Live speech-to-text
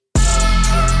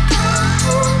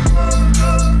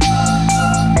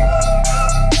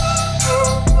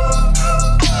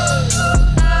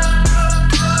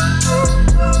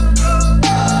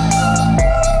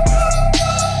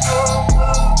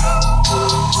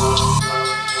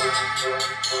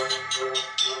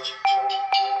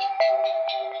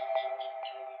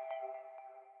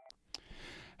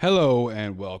Hello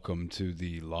and welcome to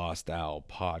the Lost Owl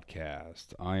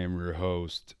podcast. I am your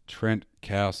host, Trent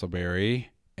Castleberry,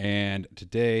 and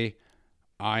today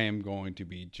I am going to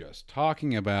be just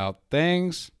talking about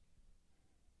things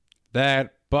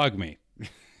that bug me.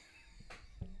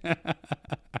 I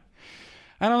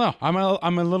don't know.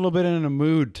 I'm a little bit in a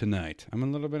mood tonight.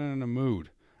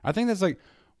 I think that's like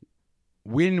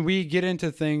when we get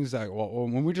into things like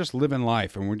when we just live in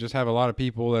life and we just have a lot of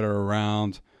people that are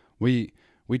around, we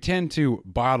tend to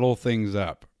bottle things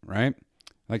up, right?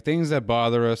 Like things that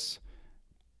bother us.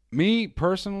 Me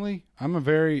personally, I don't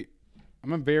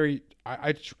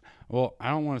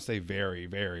want to say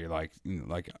very like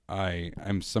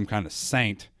I'm some kind of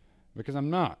saint, because I'm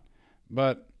not.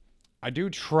 But I do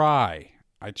try.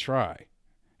 I try.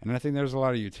 And I think there's a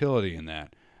lot of utility in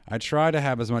that. I try to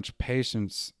have as much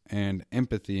patience and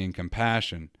empathy and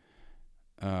compassion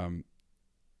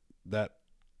that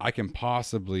I can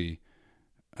possibly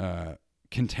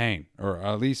contain, or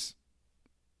at least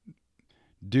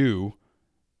do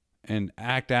and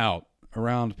act out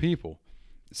around people.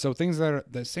 So things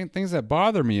that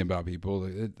bother me about people,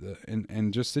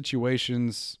 and just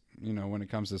situations, when it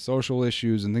comes to social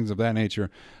issues and things of that nature,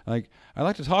 like I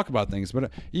like to talk about things, but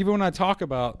even when I talk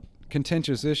about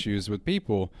contentious issues with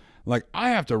people, like I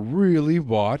have to really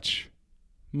watch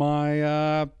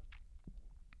my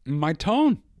my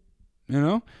tone,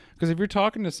 because if you're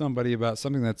talking to somebody about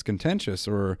something that's contentious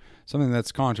or something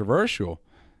that's controversial,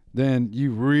 then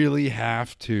you really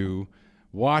have to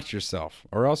watch yourself,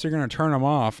 or else you're going to turn them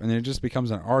off and it just becomes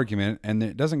an argument and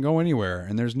it doesn't go anywhere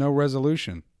and there's no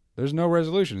resolution.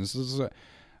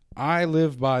 I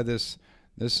live by this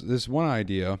one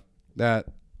idea that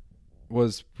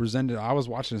was presented. I was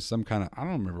watching some kind of, I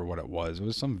don't remember what it was. It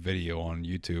was some video on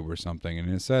YouTube or something,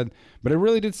 and it said, but it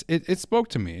really did. It spoke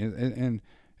to me, and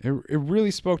it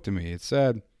really spoke to me. It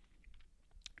said,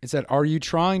 are you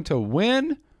trying to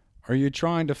win? Or are you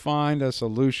trying to find a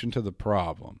solution to the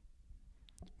problem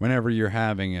whenever you're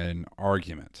having an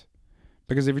argument?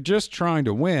 Because if you're just trying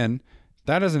to win,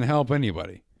 that doesn't help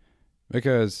anybody,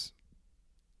 because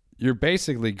you're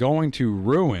basically going to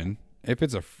ruin, if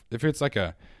it's like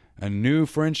a new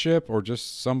friendship or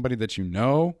just somebody that you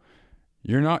don't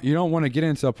want to get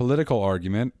into a political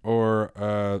argument or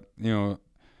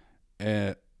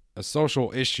a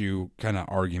social issue kind of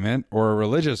argument or a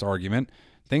religious argument,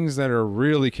 things that are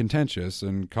really contentious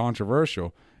and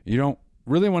controversial. You don't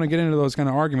really want to get into those kind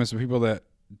of arguments with people that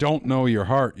don't know your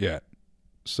heart yet.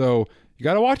 So you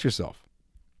got to watch yourself.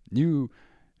 You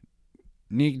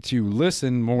need to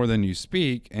listen more than you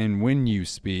speak, and when you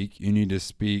speak, you need to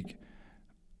speak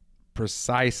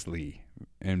precisely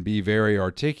and be very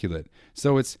articulate.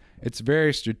 So it's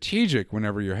very strategic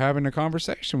whenever you're having a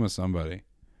conversation with somebody.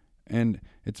 And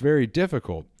it's very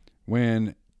difficult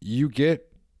when you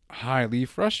get highly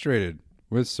frustrated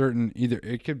with certain, either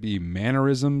it could be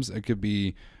mannerisms, it could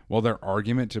be, their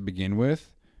argument to begin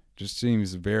with just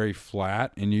seems very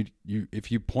flat, and you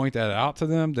if you point that out to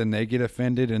them, then they get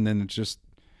offended, and then it's just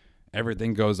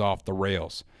everything goes off the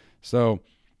rails. So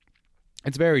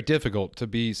it's very difficult to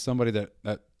be somebody that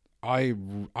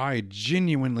I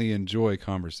genuinely enjoy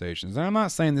conversations. And I'm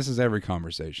not saying this is every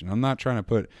conversation. I'm not trying to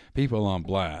put people on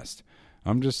blast.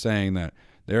 I'm just saying that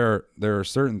there are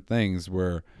certain things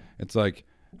where it's like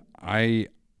I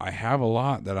have a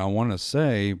lot that I want to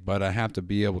say, but I have to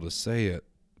be able to say it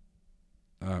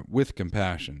with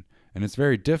compassion. And it's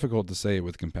very difficult to say it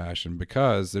with compassion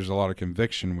because there's a lot of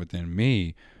conviction within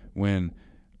me when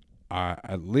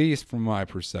at least from my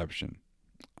perception,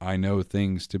 I know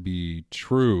things to be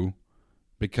true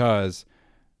because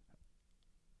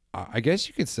I guess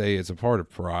you could say it's a part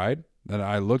of pride that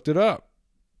I looked it up.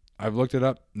 I've looked it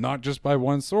up not just by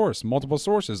one source, multiple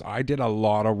sources. I did a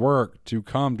lot of work to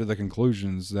come to the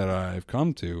conclusions that I've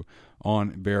come to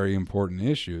on very important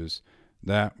issues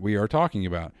that we are talking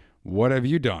about. What have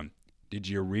you done? Did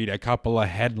you read a couple of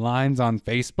headlines on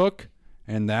Facebook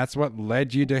and that's what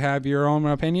led you to have your own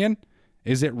opinion?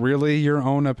 Is it really your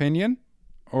own opinion?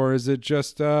 Or is it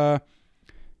just what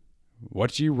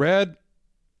you read?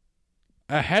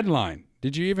 A headline.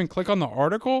 Did you even click on the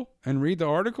article and read the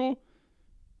article?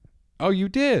 Oh, you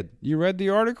did. You read the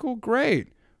article?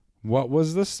 Great. What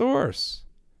was the source?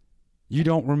 You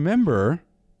don't remember?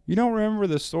 You don't remember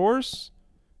the source?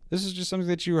 This is just something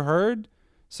that you heard?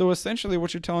 So essentially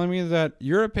what you're telling me is that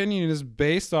your opinion is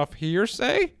based off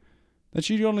hearsay? That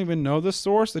you don't even know the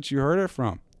source that you heard it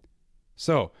from?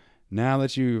 So now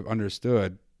that you've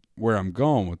understood where I'm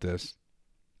going with this,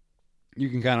 you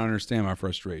can kind of understand my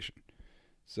frustration.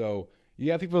 So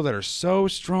you have people that are so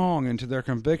strong into their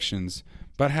convictions,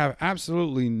 but have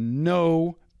absolutely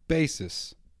no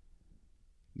basis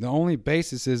The only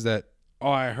basis is that,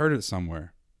 oh, I heard it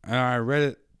somewhere and I read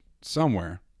it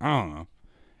somewhere. I don't know.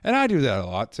 And I do that a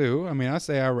lot too. I mean, I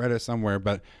say I read it somewhere,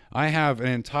 but I have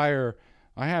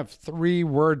 3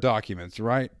 Word documents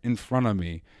right in front of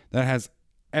me that has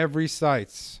every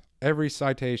citation,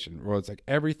 or it's like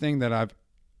everything that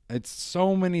it's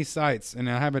so many sites, and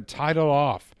I have it titled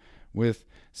off with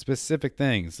specific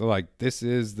things. So like, this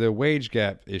is the wage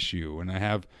gap issue, and I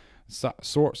have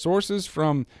sources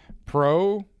from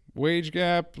pro wage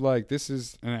gap, like this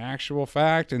is an actual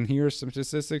fact, and here's some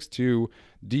statistics, to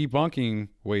debunking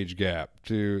wage gap,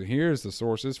 to here's the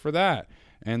sources for that,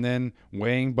 and then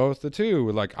weighing both the two.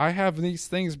 Like, I have these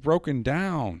things broken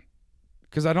down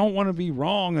because I don't want to be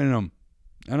wrong in them.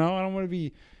 I don't want to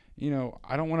be,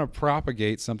 I don't want to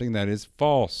propagate something that is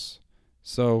false.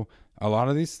 So a lot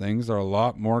of these things are a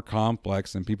lot more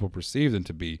complex than people perceive them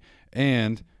to be.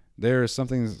 And there's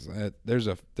something that there's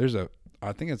a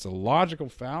I think it's a logical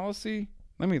fallacy.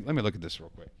 Let me look at this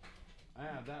real quick. I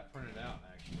have that printed out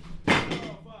actually.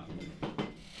 Oh,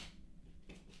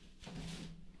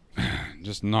 fuck.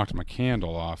 Just knocked my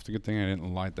candle off. Good thing I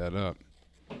didn't light that up.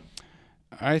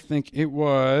 I think it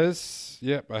was,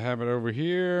 I have it over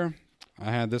here.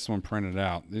 I had this one printed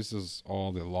out. This is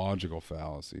all the logical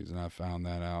fallacies, and I found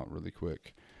that out really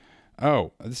quick.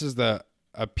 Oh, this is the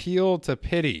appeal to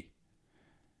pity.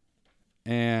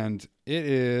 And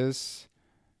it's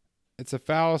a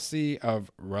fallacy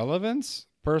of relevance,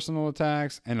 personal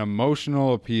attacks, and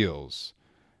emotional appeals.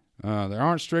 They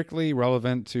aren't strictly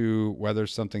relevant to whether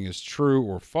something is true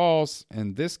or false.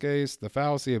 In this case, the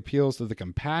fallacy appeals to the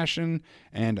compassion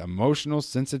and emotional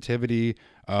sensitivity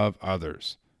of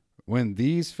others, when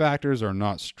these factors are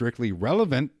not strictly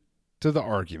relevant to the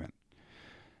argument.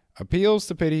 Appeals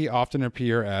to pity often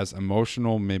appear as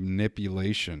emotional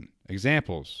manipulation.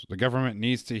 Examples: the government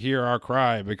needs to hear our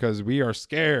cry because we are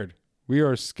scared. We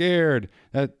are scared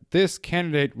that this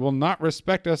candidate will not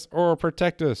respect us or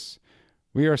protect us.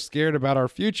 We are scared about our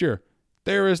future.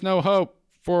 There is no hope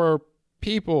for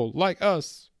people like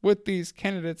us with these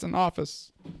candidates in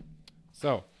office.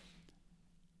 So,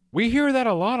 we hear that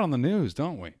a lot on the news,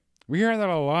 don't we? We hear that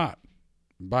a lot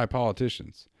by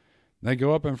politicians. They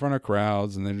go up in front of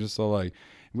crowds and they're just so like,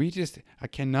 I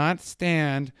cannot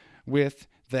stand with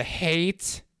the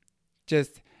hate.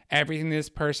 Just everything this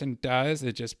person does,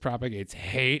 it just propagates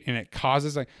hate, and it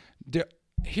causes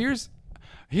here's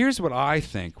what I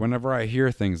think whenever I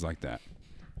hear things like that.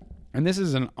 And this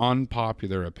is an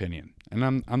unpopular opinion.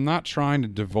 And I'm not trying to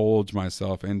divulge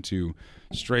myself into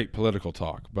straight political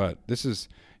talk, but this is,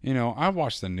 I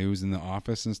watch the news in the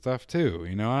office and stuff too,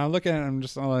 and I look at it and I'm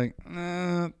just like,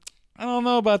 I don't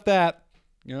know about that,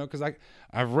 because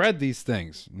I've read these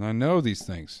things and I know these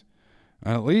things,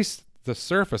 at least the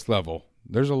surface level.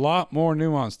 There's a lot more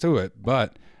nuance to it,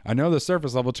 but I know the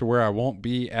surface level to where I won't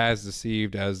be as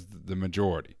deceived as the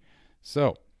majority.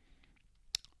 So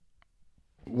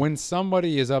when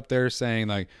somebody is up there saying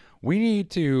like, we need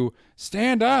to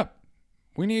stand up,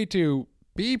 we need to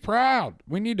be proud,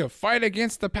 we need to fight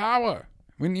against the power,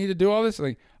 we need to do all this,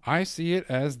 like, I see it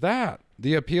as that,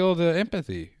 the appeal to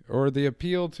empathy, or the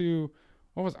appeal to,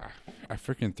 I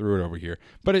freaking threw it over here,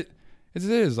 but it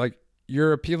is like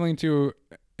you're appealing to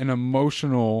an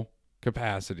emotional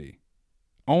capacity,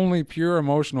 only pure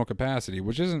emotional capacity,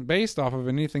 which isn't based off of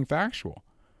anything factual.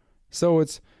 So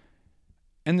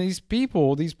and these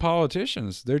people, these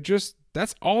politicians,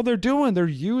 that's all they're doing. They're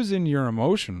using your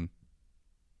emotion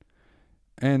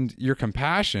and your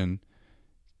compassion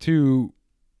to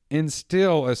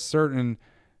instill a certain,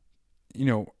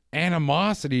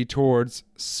 animosity towards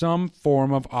some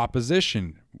form of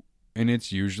opposition. And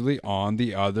it's usually on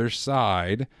the other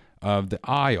side of the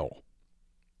aisle,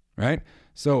 right?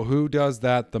 So who does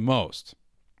that the most?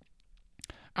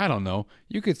 I don't know.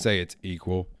 You could say it's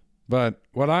equal, but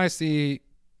what I see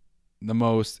the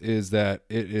most is that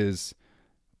it is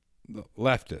the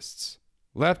leftists.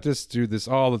 Leftists do this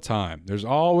all the time. There's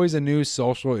always a new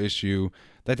social issue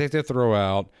that they have to throw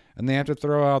out, and they have to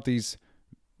throw out these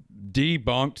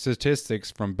debunked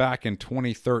statistics from back in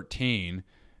 2013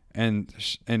 and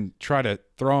try to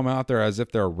throw them out there as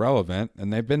if they're relevant,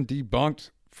 and they've been debunked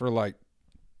for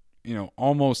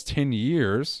almost 10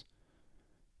 years,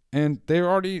 and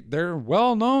they're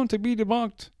well known to be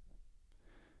debunked.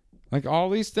 Like all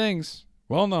these things,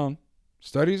 well known,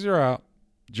 studies are out,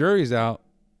 jury's out,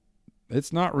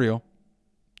 it's not real.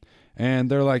 And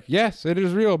they're like, yes, it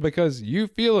is real because you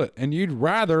feel it, and you'd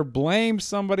rather blame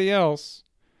somebody else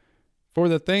for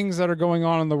the things that are going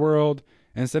on in the world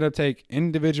instead of take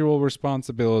individual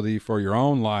responsibility for your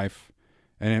own life.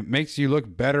 And it makes you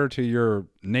look better to your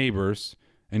neighbors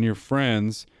and your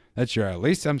friends that you're at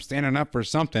least I'm standing up for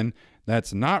something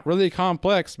that's not really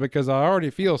complex because I already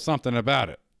feel something about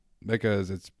it because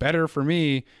it's better for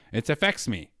me. It affects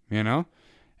me, you know?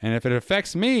 And if it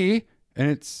affects me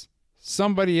and it's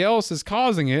somebody else is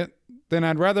causing it, then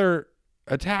I'd rather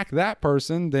attack that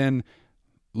person than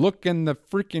look in the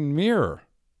freaking mirror.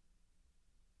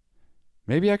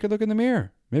 Maybe I could look in the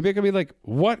mirror. Maybe I could be like,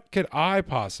 what could I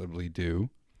possibly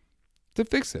do to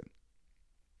fix it?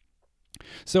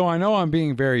 So I know I'm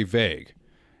being very vague,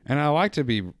 and I like to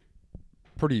be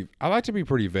pretty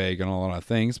vague on a lot of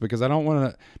things because I don't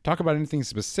want to talk about anything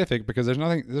specific because there's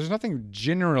nothing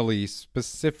generally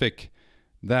specific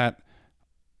that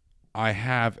I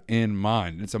have in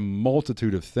mind. It's a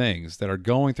multitude of things that are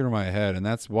going through my head, and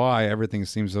that's why everything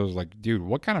seems so like, dude,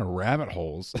 what kind of rabbit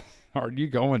holes are you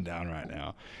going down right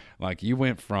now? Like, you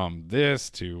went from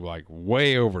this to like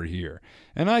way over here.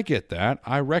 And I get that.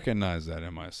 I recognize that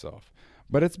in myself.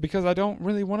 But it's because I don't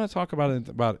really want to talk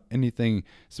about anything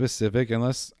specific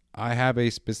unless I have a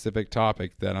specific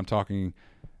topic that I'm talking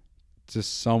to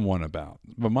someone about.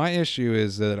 But my issue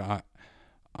is that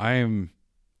I am,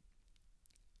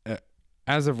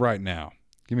 as of right now,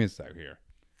 give me a sec here.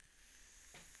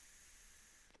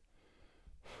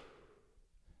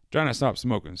 Trying to stop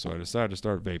smoking, so I decided to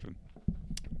start vaping.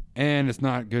 And it's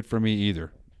not good for me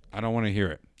either. I don't want to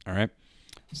hear it. All right.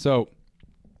 So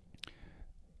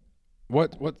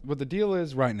what the deal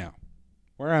is right now,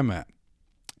 where I'm at,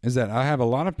 is that I have a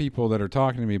lot of people that are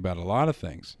talking to me about a lot of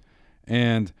things.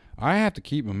 And I have to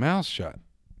keep my mouth shut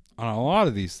on a lot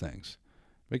of these things.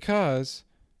 Because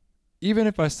even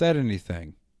if I said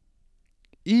anything,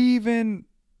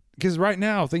 because right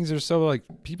now things are so like,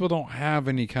 people don't have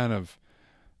any kind of,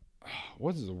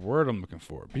 what is the word I'm looking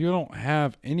for? People don't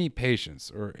have any patience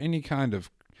or any kind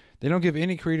of, they don't give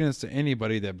any credence to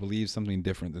anybody that believes something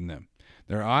different than them.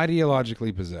 They're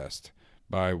ideologically possessed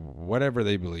by whatever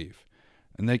they believe,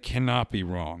 and they cannot be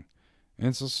wrong. And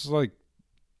it's just like,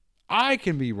 I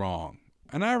can be wrong,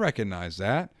 and I recognize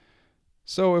that.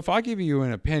 So if I give you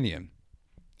an opinion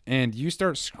and you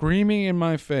start screaming in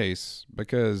my face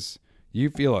because you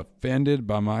feel offended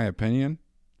by my opinion,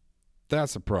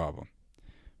 that's a problem.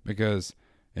 Because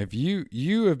if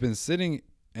you have been sitting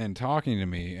and talking to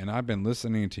me and I've been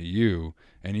listening to you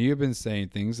and you've been saying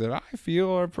things that I feel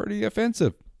are pretty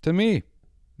offensive to me,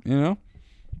 you know?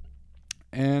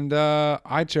 And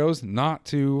I chose not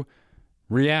to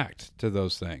react to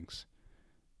those things.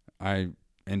 I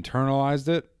internalized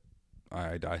it,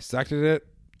 I dissected it,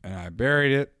 and I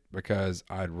buried it because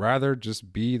I'd rather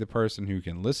just be the person who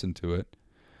can listen to it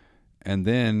and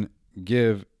then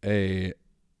give an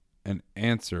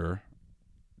answer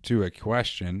to a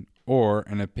question or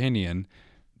an opinion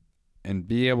and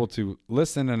be able to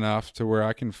listen enough to where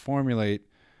I can formulate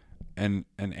an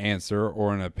answer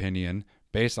or an opinion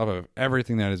based off of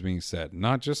everything that is being said,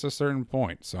 not just a certain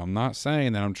point. So I'm not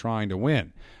saying that I'm trying to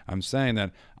win. I'm saying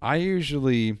that I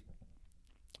usually,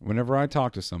 whenever I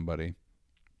talk to somebody,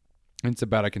 it's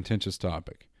about a contentious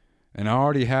topic. And I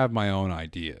already have my own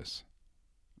ideas.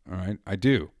 All right? I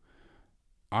do.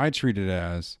 I treat it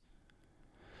as,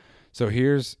 so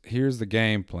here's the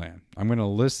game plan. I'm going to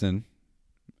listen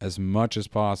as much as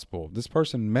possible. This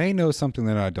person may know something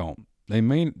that I don't. They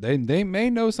may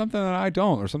know something that I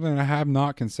don't, or something that I have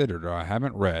not considered, or I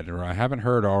haven't read, or I haven't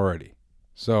heard already.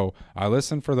 So I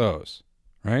listen for those,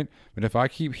 right? But if I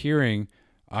keep hearing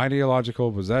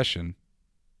ideological possession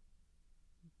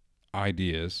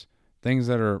ideas, things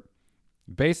that are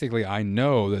basically, I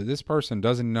know that this person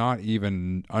does not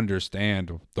even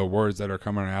understand the words that are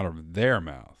coming out of their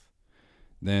mouth,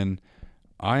 then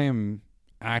I am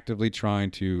actively trying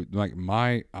to,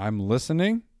 I'm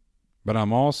listening, but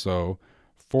I'm also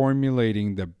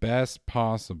formulating the best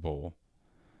possible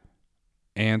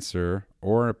answer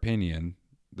or opinion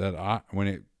that when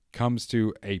it comes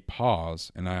to a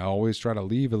pause, and I always try to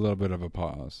leave a little bit of a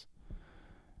pause,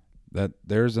 that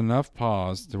there's enough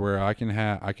pause to where I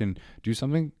can do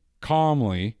something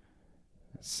calmly,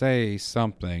 say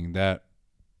something that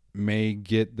may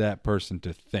get that person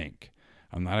to think.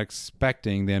 I'm not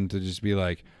expecting them to just be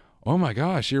like, oh my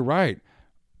gosh, you're right.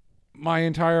 My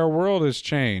entire world has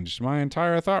changed. My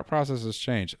entire thought process has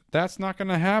changed. That's not going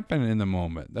to happen in the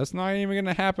moment. That's not even going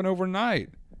to happen overnight.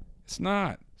 It's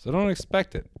not. So don't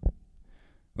expect it.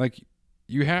 Like,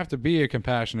 you have to be a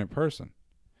compassionate person.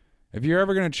 If you're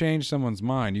ever going to change someone's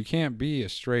mind, you can't be a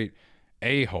straight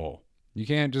a-hole. You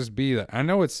can't just be that. I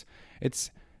know it's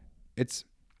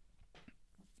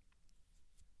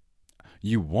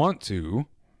you want to.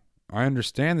 I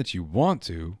understand that you want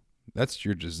to. That's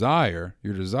your desire.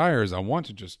 Your desire is, I want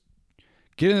to just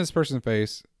get in this person's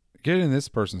face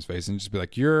and just be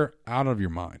like, you're out of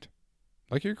your mind.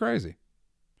 Like, you're crazy.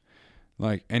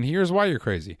 Like, and here's why you're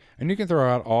crazy. And you can throw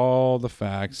out all the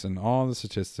facts and all the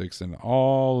statistics and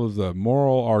all of the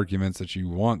moral arguments that you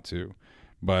want to,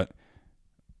 but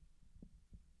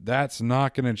that's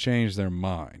not going to change their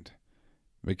mind,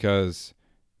 because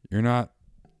you're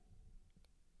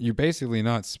basically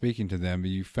not speaking to them, but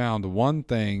you found one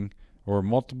thing or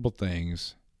multiple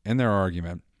things in their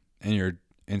argument, and you're,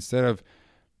 instead of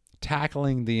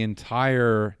tackling the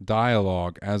entire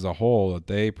dialogue as a whole that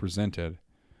they presented,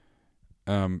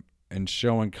 and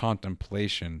showing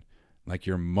contemplation, like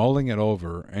you're mulling it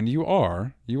over, and you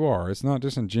are, it's not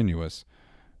disingenuous.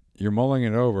 You're mulling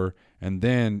it over, and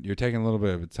then you're taking a little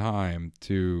bit of time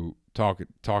to talk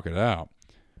it out,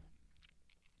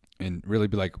 and really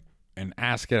be like, and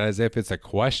ask it as if it's a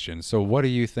question. So what do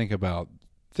you think about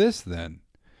this then?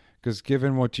 Because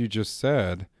given what you just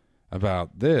said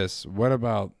about this, what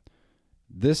about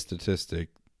this statistic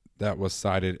that was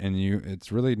cited? And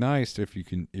it's really nice if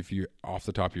you off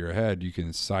the top of your head, you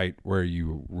can cite where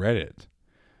you read it,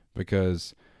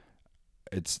 because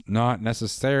it's not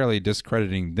necessarily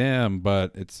discrediting them,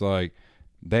 but it's like,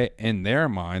 they, in their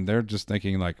mind, they're just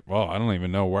thinking like, well, I don't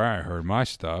even know where I heard my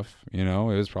stuff. It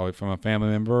was probably from a family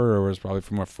member, or it was probably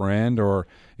from a friend, or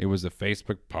it was a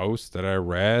Facebook post that I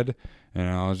read, and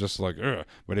I was just like, ugh.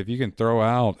 But if you can throw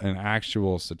out an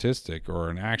actual statistic or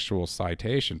an actual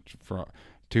citation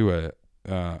to a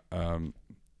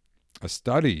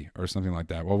study or something like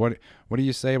that. Well, what do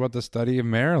you say about the study of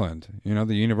Maryland?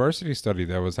 The university study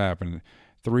that was happening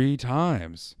 3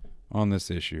 times on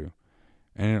this issue,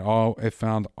 and it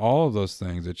found all of those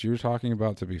things that you're talking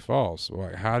about to be false.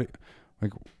 Like,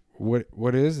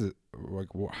 what is it? Like,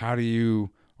 how do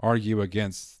you argue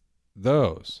against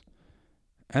those?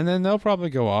 And then they'll probably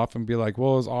go off and be like,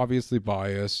 well, it was obviously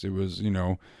biased. It was,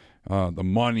 the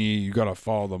money, you got to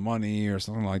follow the money or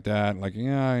something like that. Like,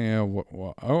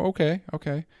 oh, okay.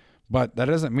 But that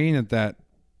doesn't mean that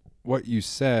what you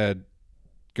said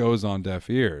goes on deaf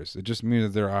ears. It just means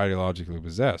that they're ideologically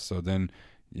possessed. So then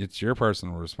it's your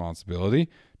personal responsibility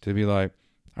to be like,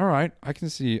 all right, I can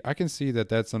see that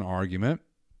that's an argument.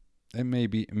 It may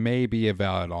be a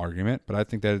valid argument, but I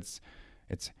think that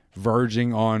it's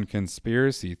verging on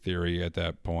conspiracy theory at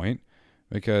that point,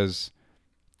 because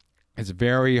it's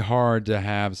very hard to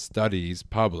have studies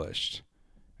published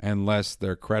unless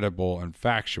they're credible and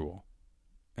factual.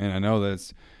 And I know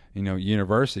that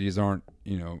universities aren't,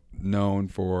 known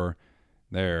for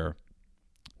their,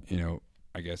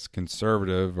 I guess,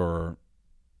 conservative or,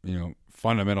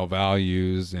 fundamental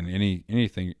values and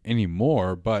anything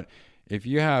anymore. But if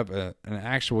you have an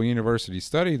actual university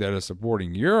study that is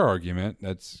supporting your argument,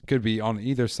 could be on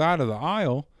either side of the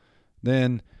aisle,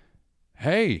 then,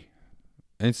 hey,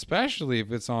 especially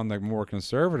if it's on the more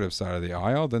conservative side of the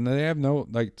aisle, then they have no,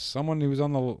 like, someone who's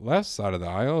on the left side of the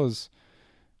aisle is,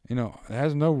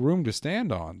 has no room to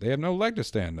stand on. They have no leg to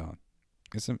stand on.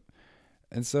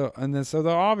 So they'll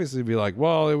obviously be like,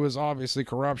 well, it was obviously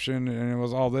corruption and it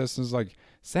was all this. And it's like,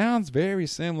 sounds very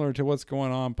similar to what's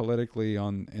going on politically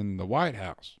in the White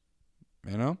House,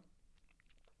 And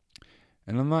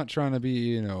I'm not trying to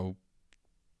be,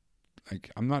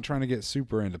 I'm not trying to get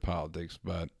super into politics,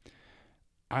 but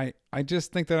I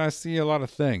just think that I see a lot of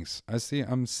things.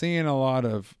 I'm seeing a lot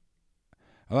of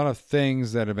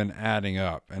things that have been adding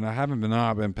up, and I haven't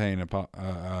been paying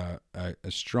a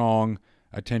strong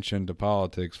attention to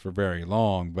politics for very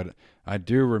long, but I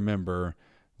do remember,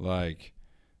 like,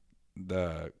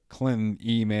 the Clinton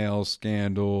email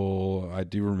scandal. I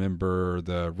do remember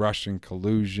the Russian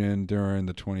collusion during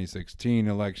the 2016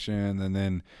 election, and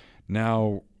then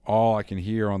now all I can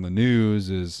hear on the news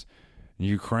is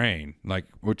Ukraine,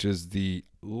 which is the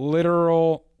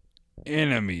literal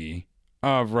enemy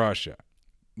of Russia.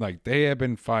 Like, they have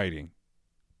been fighting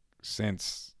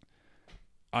since,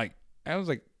 I was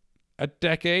like, a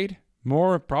decade,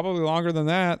 more, probably longer than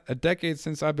that, a decade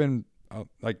since I've been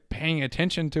paying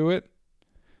attention to it.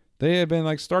 They have been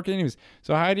like stark enemies.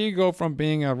 So how do you go from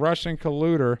being a Russian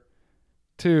colluder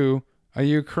to a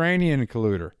Ukrainian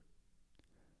colluder?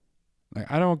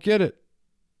 I don't get it.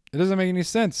 It doesn't make any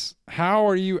sense.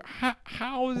 How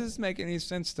does this make any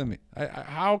sense to me?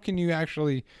 How can you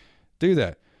actually do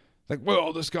that?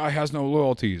 Well, this guy has no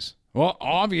loyalties. Well,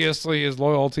 obviously his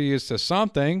loyalty is to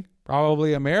something,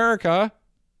 probably America.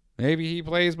 Maybe he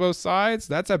plays both sides.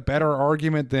 That's a better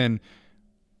argument than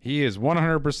he is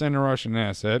 100% a Russian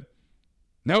asset.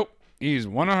 Nope, he's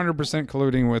 100%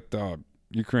 colluding with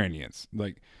Ukrainians.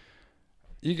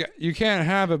 You can't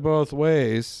have it both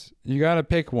ways. You got to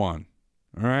pick one.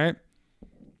 All right?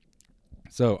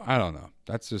 So, I don't know.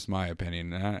 That's just my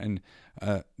opinion. And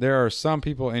there are some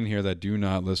people in here that do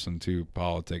not listen to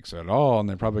politics at all, and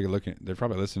they're probably listening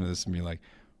to this and be like,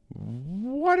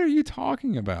 "What are you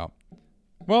talking about?"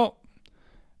 Well,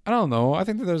 I don't know. I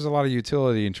think that there's a lot of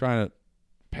utility in trying to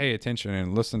pay attention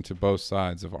and listen to both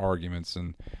sides of arguments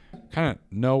and kind of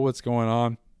know what's going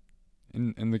on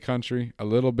in the country a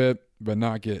little bit, but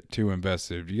not get too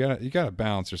invested. You gotta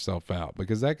balance yourself out,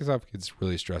 because that stuff gets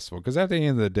really stressful. Because at the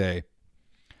end of the day,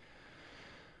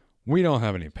 we don't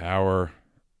have any power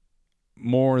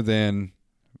more than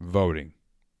voting.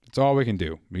 That's all we can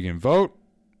do. We can vote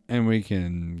and we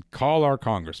can call our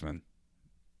congressman.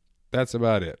 That's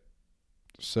about it.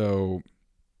 So,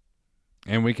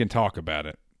 and we can talk about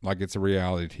it like it's a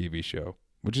reality TV show,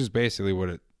 which is basically what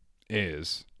it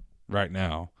is right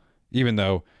now, even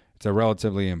though it's a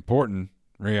relatively important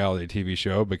reality TV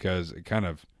show, because it kind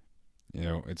of,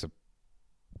 it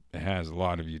has a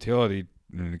lot of utility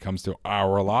when it comes to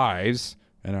our lives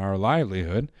and our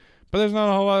livelihood, but there's not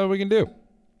a whole lot that we can do.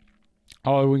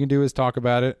 All we can do is talk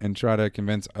about it and try to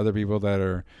convince other people that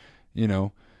are,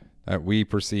 that we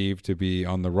perceive to be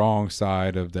on the wrong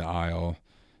side of the aisle,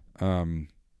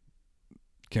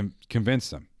 convince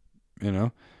them,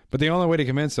 But the only way to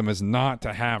convince them is not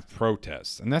to have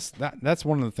protests. And that's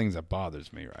one of the things that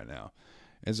bothers me right now,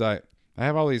 is I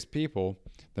have all these people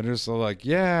that are just like,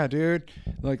 yeah, dude,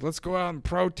 like, let's go out and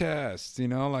protest,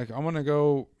 like, I want to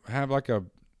go have like a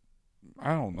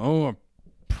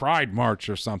pride march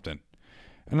or something.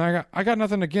 And I got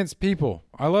nothing against people.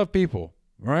 I love people,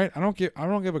 right? I don't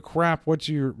give a crap what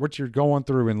you're going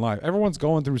through in life. Everyone's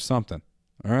going through something,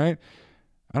 all right?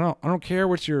 I don't care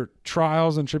what your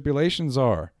trials and tribulations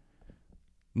are.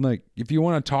 Like, if you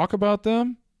want to talk about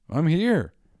them, I'm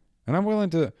here. And I'm willing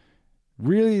to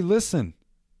really listen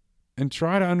and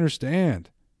try to understand.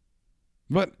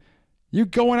 But you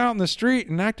going out in the street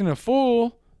and acting a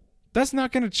fool, that's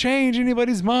not going to change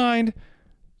anybody's mind.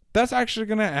 That's actually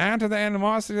going to add to the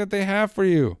animosity that they have for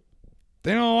you.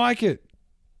 They don't like it.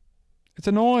 It's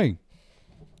annoying.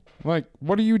 Like,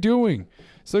 what are you doing?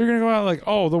 So you're going to go out like,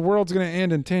 oh, the world's going to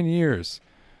end in 10 years.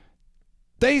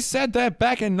 They said that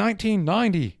back in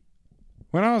 1990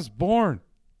 when I was born.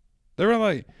 They were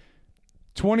like,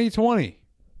 2020.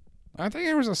 I think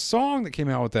there was a song that came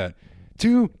out with that.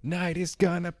 Tonight is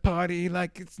gonna party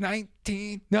like it's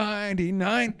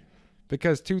 1999.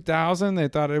 Because 2000, they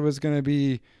thought it was going to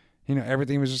be,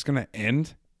 everything was just going to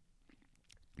end.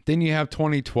 Then you have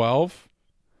 2012.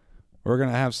 We're going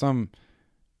to have some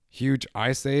huge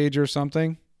ice age or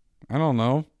something. I don't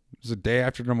know. It was a Day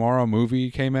After Tomorrow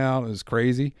movie came out. It was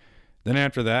crazy. Then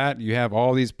after that, you have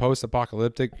all these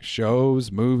post-apocalyptic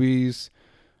shows, movies,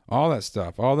 all that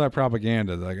stuff, all that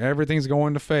propaganda. Like, everything's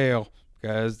going to fail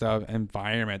because the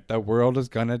environment, the world is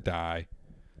going to die.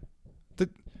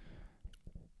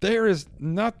 There is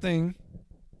nothing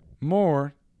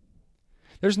more.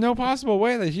 There's no possible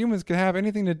way that humans could have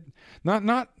anything to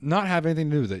not have anything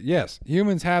to do with it. Yes,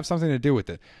 humans have something to do with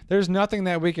it. There's nothing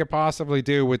that we could possibly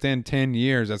do within 10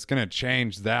 years that's going to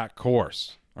change that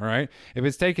course. All right? If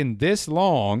it's taken this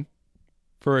long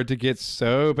for it to get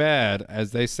so bad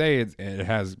as they say it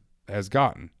has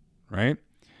gotten, right?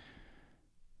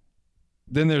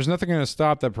 Then there's nothing going to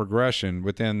stop that progression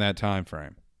within that time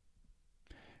frame.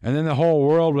 And then the whole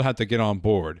world would have to get on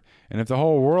board. And if the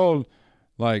whole world,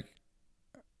 to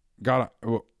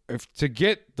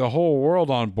get the whole world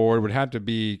on board would have to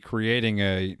be creating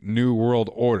a new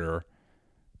world order,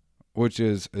 which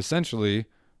is essentially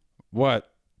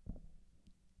what,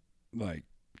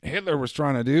 Hitler was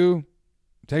trying to do.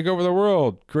 Take over the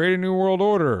world, create a new world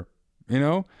order,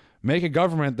 make a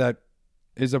government that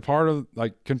is a part of,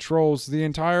 controls the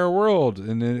entire world,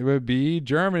 and it would be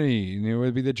Germany, and it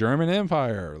would be the German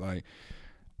Empire.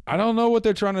 I don't know what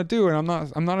they're trying to do, and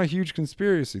I'm not a huge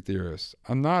conspiracy theorist.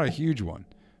 I'm not a huge one,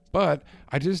 but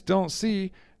I just don't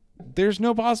see. There's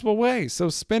no possible way. So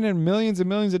spending millions and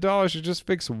millions of dollars to just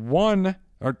fix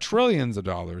or trillions of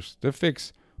dollars to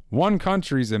fix one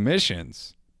country's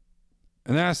emissions,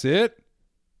 and that's it.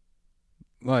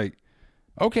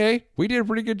 Okay, we did a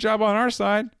pretty good job on our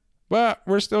side, but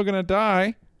we're still going to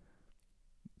die.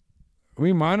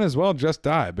 We might as well just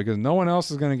die, because no one else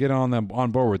is going to get on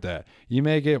board with that. You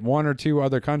may get one or two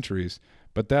other countries,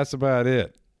 but that's about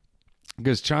it.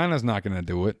 Because China's not going to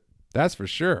do it. That's for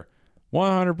sure.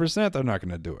 100% they're not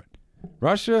going to do it.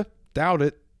 Russia, doubt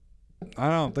it. I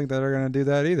don't think that they're going to do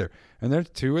that either. And they're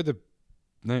two of the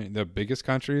biggest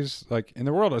countries in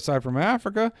the world aside from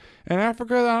Africa. And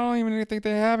Africa, I don't even think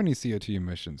they have any CO2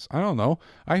 emissions. I don't know.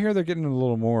 I hear they're getting a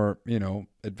little more,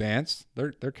 advanced.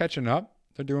 They're catching up.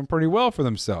 They're doing pretty well for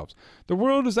themselves. The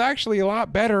world is actually a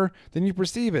lot better than you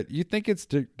perceive it. You think it's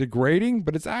degrading,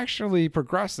 but it's actually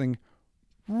progressing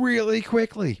really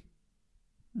quickly.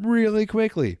 Really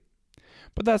quickly.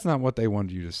 But that's not what they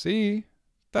wanted you to see.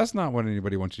 That's not what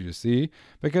anybody wants you to see,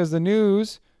 because the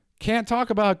news can't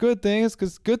talk about good things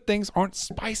because good things aren't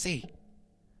spicy.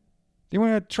 They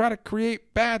want to try to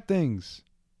create bad things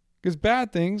because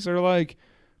bad things are like,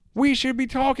 we should be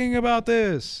talking about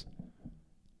this.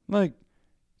 Like,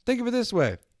 think of it this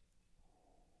way.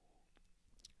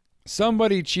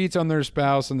 Somebody cheats on their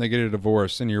spouse and they get a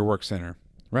divorce in your work center,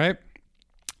 right?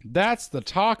 That's the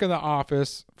talk of the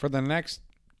office for the next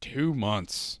 2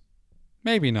 months.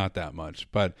 Maybe not that much,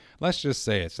 but let's just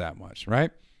say it's that much,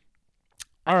 right?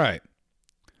 All right.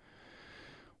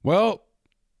 Well,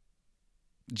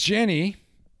 Jenny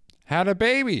had a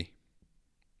baby.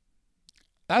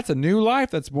 That's a new life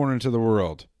that's born into the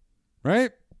world,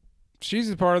 right? She's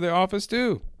a part of the office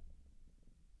too.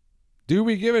 Do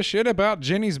we give a shit about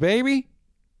Jenny's baby?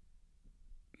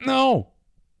 No.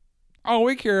 All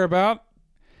we care about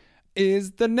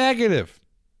is the negative.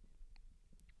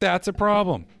 That's a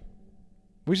problem.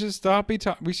 We should stop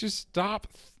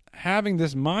having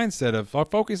this mindset of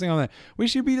focusing on that. We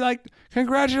should be like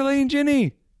congratulating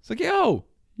Jenny. It's like, yo,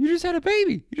 you just had a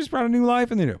baby. You just brought a new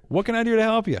life in there. What can I do to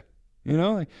help you? You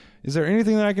know, like, is there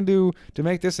anything that I can do to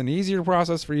make this an easier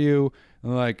process for you?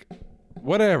 Like,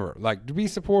 whatever. Like, to be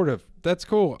supportive. That's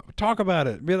cool. Talk about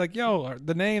it. Be like, yo,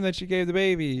 the name that you gave the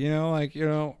baby. You know, like, you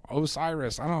know,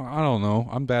 Osiris. I don't know.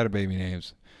 I'm bad at baby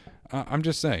names. I'm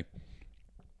just saying.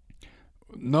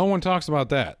 No one talks about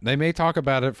that. They may talk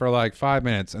about it for like 5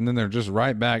 minutes and then they're just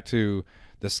right back to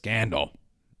the scandal.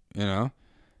 You know,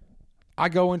 I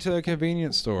go into a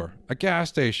convenience store, a gas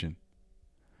station.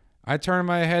 I turn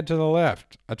my head to the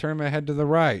left. I turn my head to the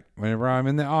right whenever I'm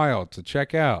in the aisle to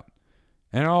check out.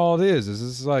 And all it is this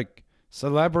is like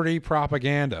celebrity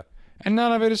propaganda. And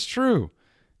none of it is true.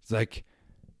 It's like,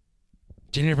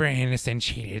 Jennifer Aniston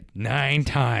cheated 9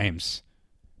 times.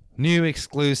 New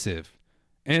exclusive.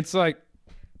 And it's like,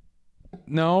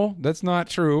 no, that's not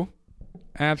true.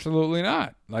 Absolutely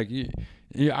not. Like,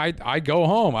 I go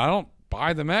home. I don't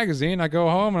buy the magazine. I go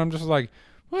home and I'm just like,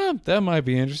 well, that might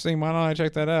be interesting. Why don't I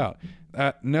check that out?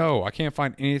 No, I can't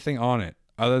find anything on it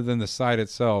other than the site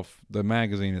itself, the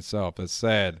magazine itself, that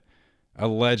said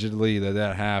allegedly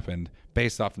that happened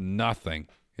based off nothing.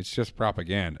 It's just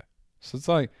propaganda. So it's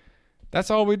like,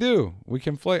 that's all we do. We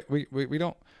conflate.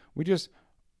 We just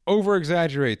over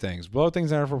exaggerate things, blow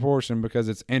things out of proportion because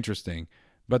it's interesting.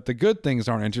 But the good things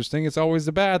aren't interesting. It's always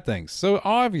the bad things. So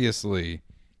obviously,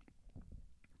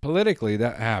 politically,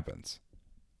 that happens.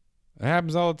 It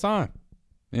happens all the time.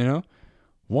 You know,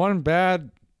 one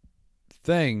bad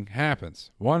thing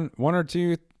happens. One or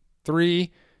two,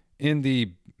 3 in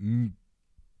the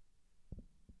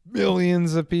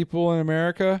millions of people in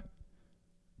America.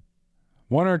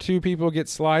 1 or 2 people get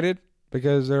slighted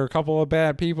because there are a couple of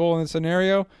bad people in the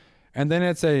scenario, and then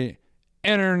it's a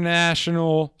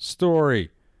international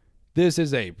story. This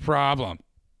is a problem.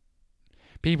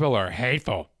 People are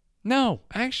hateful. No,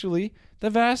 actually, the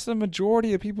vast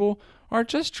majority of people are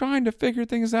just trying to figure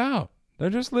things out. They're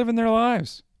just living their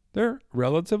lives. They're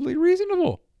relatively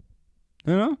reasonable,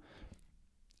 you know?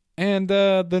 And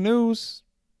the news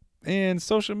and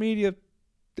social media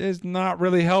is not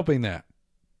really helping that,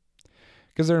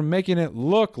 because they're making it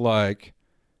look like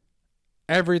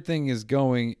everything is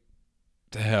going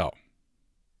to hell,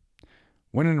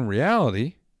 when in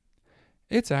reality,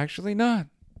 it's actually not.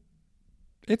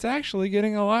 It's actually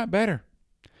getting a lot better.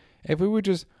 If we would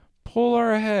just pull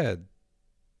our head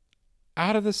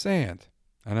out of the sand.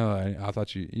 I know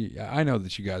I know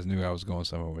that you guys knew I was going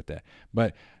somewhere with that.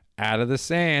 But out of the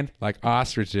sand, like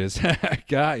ostriches,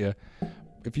 got you.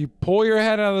 If you pull your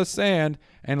head out of the sand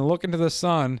and look into the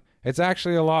sun, it's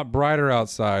actually a lot brighter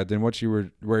outside than where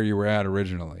you were at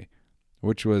originally,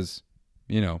 which was,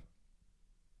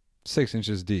 6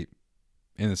 inches deep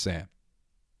in the sand.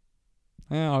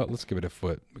 Well, let's give it a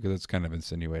foot because it's kind of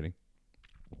insinuating.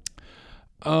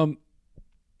 I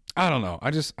don't know.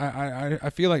 I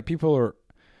feel like people are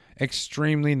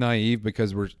extremely naive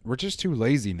because we're just too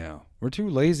lazy now. We're too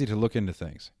lazy to look into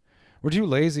things. We're too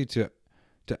lazy to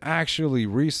actually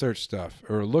research stuff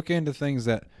or look into things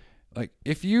that, like,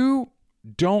 if you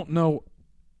don't know,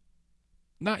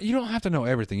 you don't have to know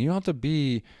everything. You don't have to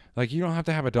be like, you don't have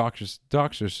to have a doctor's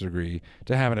degree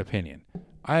to have an opinion.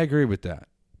 I agree with that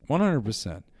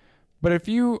 100%. But if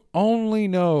you only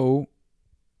know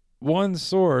one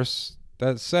source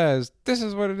that says this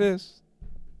is what it is,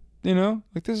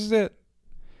 like, this is it,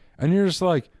 and you're just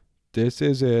like, this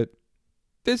is it,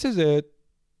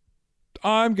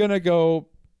 I'm gonna go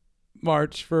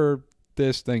march for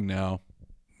this thing now.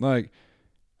 Like,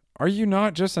 are you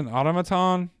not just an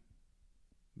automaton?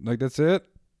 Like, that's it?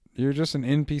 You're just an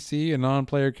NPC, a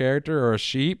non-player character, or a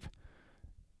sheep?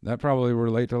 That probably would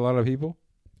relate to a lot of people.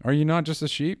 Are you not just a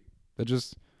sheep that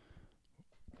just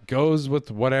goes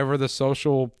with whatever the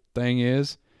social thing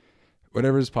is,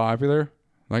 whatever is popular?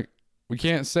 Like, we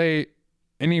can't say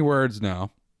any words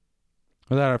now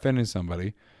without offending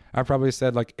somebody. I probably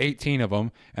said like 18 of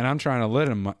them, and I'm trying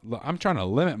to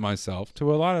limit myself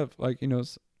to a lot of, like,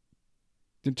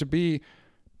 to be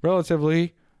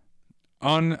relatively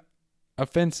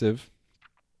unoffensive.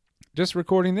 Just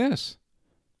recording this,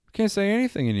 can't say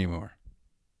anything anymore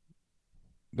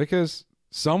because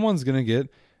someone's going to get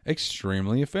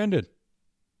extremely offended,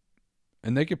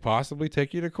 and they could possibly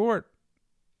take you to court.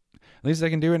 At least they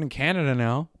can do it in Canada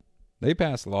now. They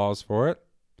pass laws for it.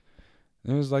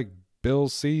 It was like Bill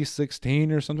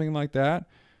C-16 or something like that,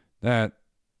 that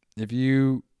if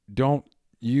you don't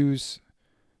use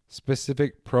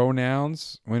specific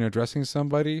pronouns when addressing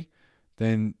somebody,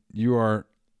 then you are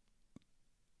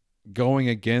going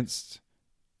against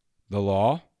the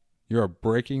law. You are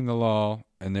breaking the law,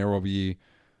 and there will be,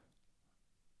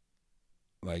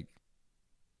 like,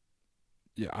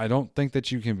 yeah, I don't think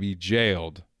that you can be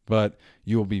jailed, but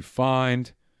you will be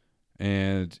fined,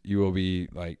 and you will be,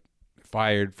 like,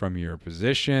 fired from your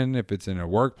position if it's in a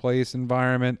workplace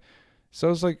environment. So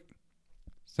it's like,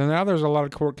 so now there's a lot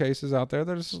of court cases out there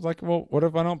that are just like, well, what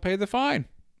if I don't pay the fine?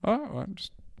 Oh, I'm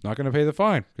just not going to pay the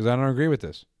fine because I don't agree with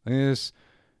this. I think this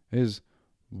is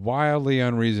wildly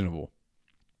unreasonable.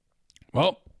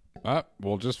 Well,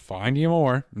 we'll just fine you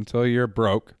more until you're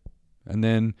broke, and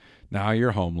then now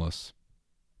you're homeless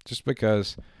just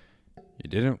because you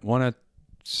didn't want to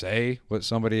say what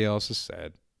somebody else has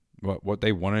said, what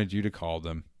they wanted you to call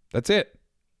them. That's it.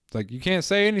 It's like, you can't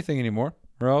say anything anymore,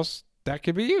 or else that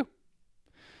could be you.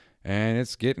 And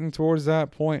it's getting towards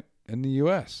that point in the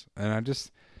U.S. And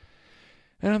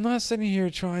I'm not sitting here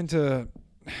trying to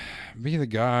be the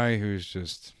guy who's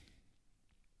just,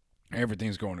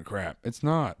 everything's going to crap. It's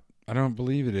not. I don't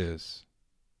believe it is.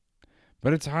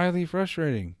 But it's highly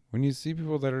frustrating when you see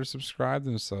people that are subscribed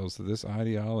themselves to this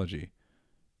ideology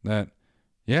that,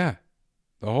 yeah,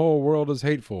 the whole world is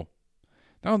hateful.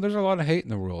 No, there's a lot of hate in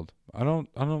the world. I'm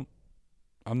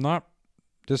not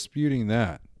disputing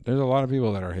that. There's a lot of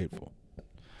people that are hateful.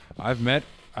 I've met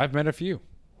a few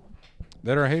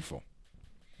that are hateful.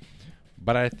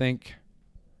 But I think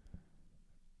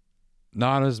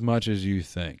not as much as you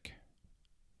think.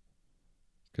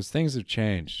 Because things have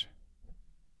changed.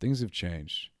 Things have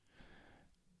changed.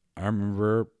 I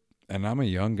remember, and I'm a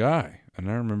young guy, and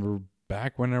I remember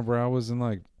back whenever I was in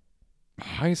like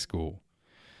high school,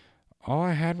 all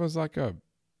I had was like I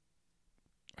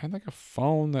had like a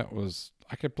phone that was,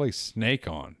 I could play Snake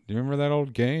on. Do you remember that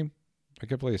old game? I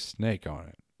could play Snake on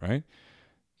it, right?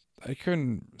 I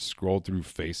couldn't scroll through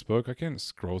Facebook. I couldn't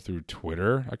scroll through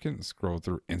Twitter. I couldn't scroll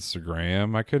through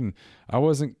Instagram. I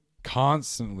wasn't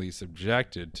constantly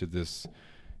subjected to this,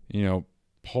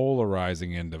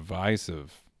 polarizing and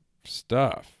divisive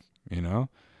stuff, You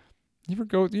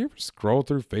ever scroll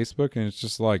through Facebook and it's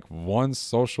just like one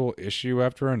social issue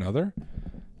after another?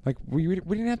 Like, we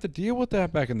didn't have to deal with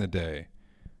that back in the day.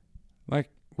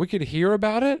 Like, we could hear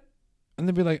about it and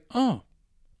then be like, oh,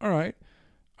 all right,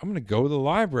 I'm going to go to the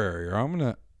library, or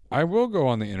I will go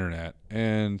on the internet.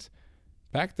 And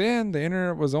back then, the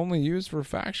internet was only used for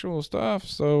factual stuff.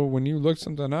 So when you looked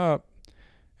something up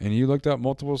and you looked up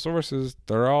multiple sources,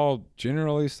 they're all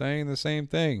generally saying the same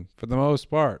thing for the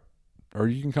most part. Or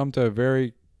you can come to a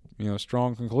very,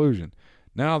 strong conclusion.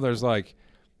 Now there's like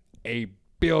a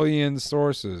billion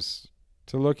sources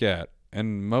to look at,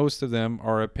 and most of them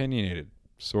are opinionated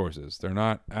sources. They're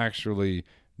not actually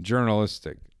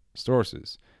journalistic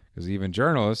sources, because even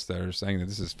journalists that are saying that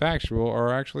this is factual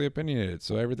are actually opinionated.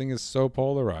 So everything is so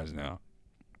polarized now.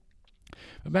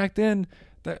 But back then,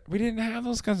 that we didn't have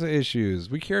those kinds of issues.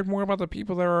 We cared more about the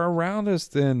people that are around us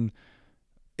than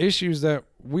issues that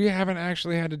we haven't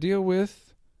actually had to deal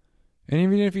with. And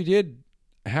even if you did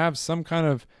have some kind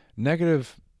of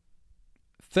negative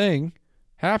thing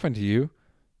happen to you,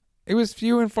 it was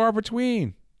few and far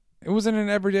between. It wasn't an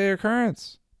everyday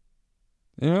occurrence.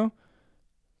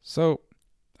 So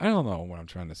I don't know what I'm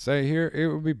trying to say here. It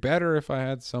would be better if I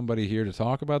had somebody here to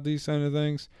talk about these kind of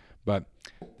things. But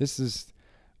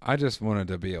I just wanted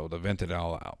to be able to vent it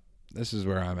all out. This is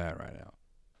where I'm at right now.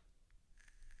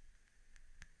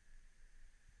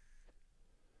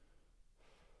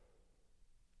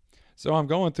 So I'm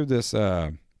going through this,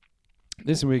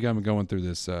 this week I'm going through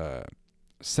this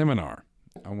seminar.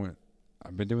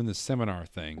 I've been doing this seminar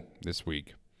thing this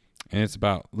week. and it's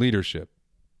about leadership.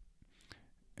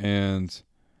 And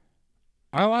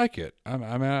I like it.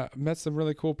 I met some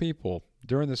really cool people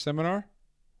during the seminar.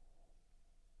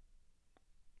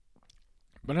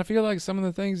 But I feel like some of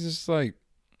the things is like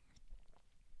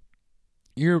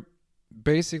you're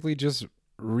basically just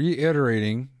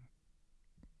reiterating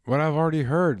what I've already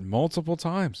heard multiple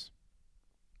times.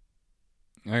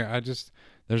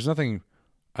 There's nothing,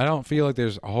 I don't feel like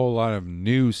there's a whole lot of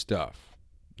new stuff,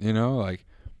 like,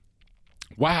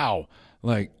 wow,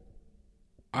 like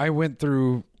I went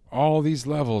through all these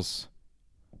levels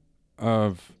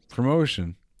of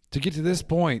promotion to get to this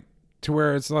point to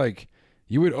where it's like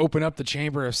you would open up the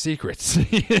chamber of secrets.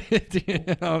 You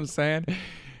know what I'm saying?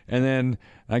 And then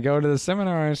I go to the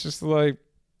seminar and it's just like,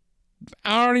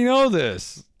 I already know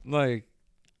this. Like,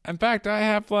 in fact, I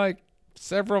have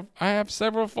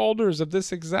several folders of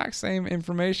this exact same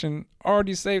information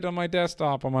already saved on my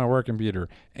desktop, on my work computer,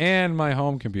 and my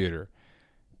home computer.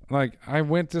 Like, I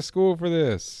went to school for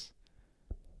this.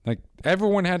 Like,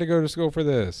 everyone had to go to school for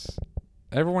this.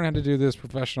 Everyone had to do this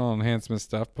professional enhancement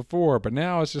stuff before, but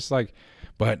now it's just like,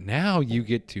 but now you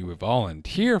get to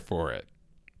volunteer for it.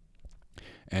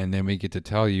 And then we get to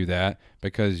tell you that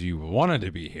because you wanted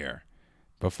to be here.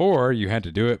 Before, you had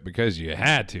to do it because you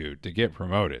had to get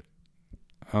promoted.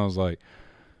 I was like,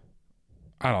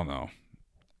 I don't know.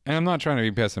 And I'm not trying to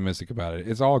be pessimistic about it.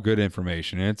 It's all good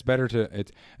information, and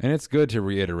it's good to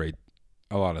reiterate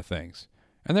a lot of things.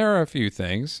 And there are a few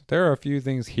things. There are a few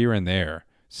things here and there,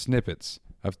 snippets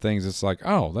of things. It's like,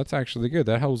 oh, that's actually good.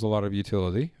 That holds a lot of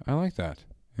utility. I like that.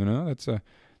 That's a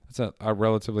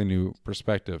relatively new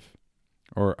perspective,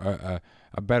 or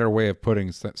a better way of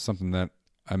putting something that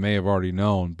I may have already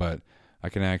known, but I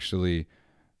can actually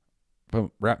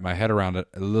wrap my head around it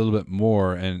a little bit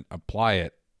more and apply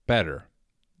it better.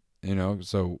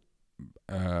 So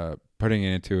putting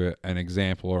it into an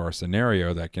example or a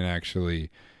scenario that can actually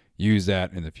use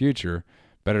that in the future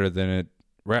better than it,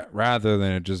 rather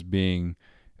than it just being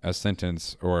a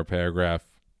sentence or a paragraph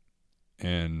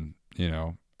in,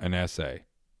 an essay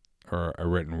or a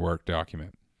written work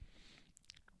document.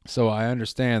 So I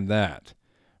understand that,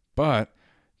 but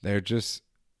I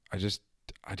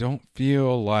don't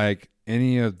feel like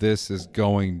any of this is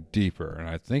going deeper. And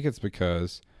I think it's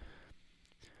because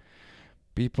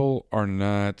people are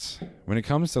not, when it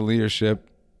comes to leadership,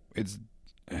 it's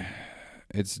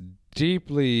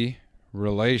deeply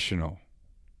relational.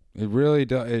 It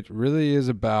really is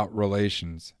about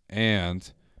relations,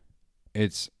 and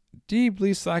it's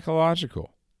deeply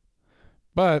psychological.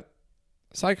 But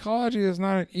psychology is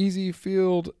not an easy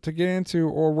field to get into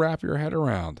or wrap your head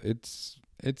around. It's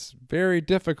very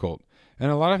difficult.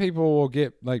 And a lot of people will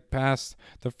get like past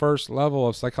the first level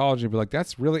of psychology and be like,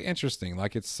 that's really interesting.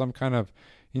 Like it's some kind of,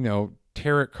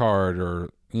 tarot card or,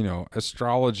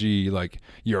 astrology. Like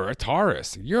you're a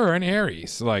Taurus, you're an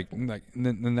Aries. And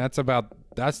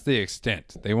that's the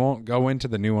extent. They won't go into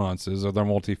the nuances or the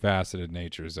multifaceted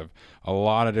natures of a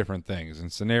lot of different things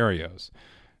and scenarios.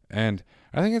 And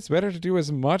I think it's better to do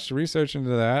as much research into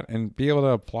that and be able to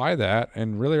apply that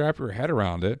and really wrap your head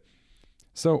around it.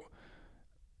 So,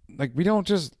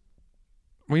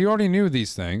 we already knew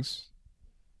these things.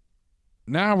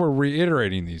 Now we're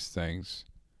reiterating these things,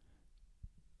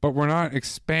 but we're not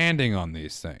expanding on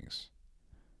these things.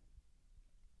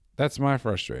 That's my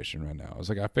frustration right now. It's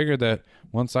like I figured that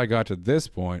once I got to this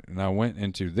point and I went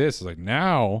into this, it's like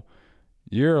now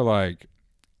you're like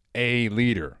a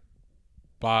leader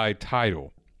by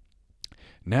title.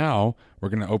 Now we're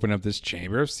going to open up this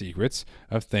chamber of secrets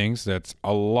of things that's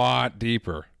a lot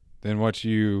deeper than what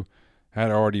you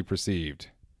had already perceived,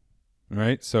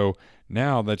 right? So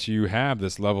now that you have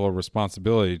this level of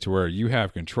responsibility to where you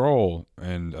have control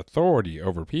and authority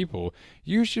over people,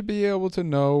 you should be able to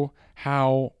know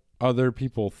how other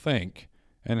people think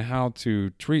and how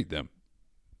to treat them,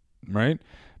 right?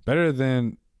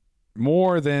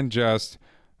 More than just,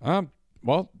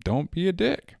 don't be a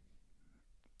dick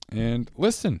and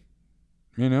listen,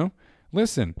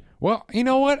 listen. Well, you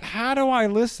know what? How do I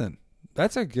listen?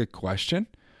 That's a good question.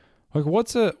 Like,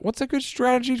 what's a good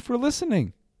strategy for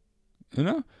listening?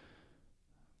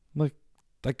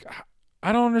 Like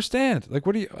I don't understand. Like,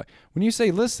 when you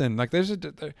say listen, like there's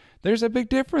a big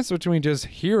difference between just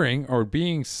hearing or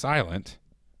being silent,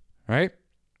 right?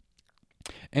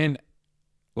 And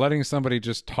letting somebody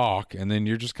just talk, and then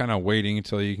you're just kind of waiting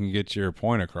until you can get your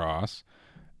point across,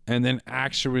 and then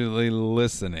actually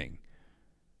listening.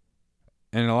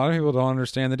 And a lot of people don't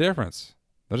understand the difference.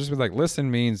 They'll just be like,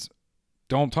 listen means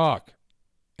don't talk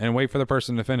and wait for the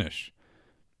person to finish.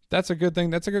 That's a good thing.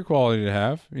 That's a good quality to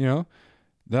have.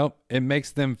 It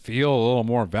makes them feel a little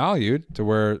more valued to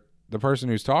where the person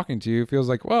who's talking to you feels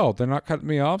like, well, they're not cutting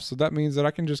me off, so that means that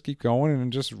I can just keep going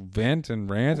and just vent and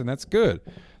rant, and that's good.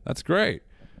 That's great.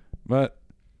 But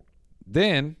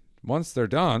then once they're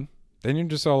done, then you're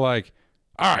just all like,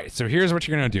 all right, so here's what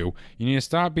you're gonna do. You need to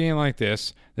stop being like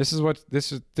this. This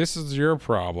is your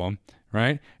problem,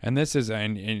 right? And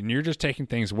you're just taking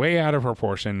things way out of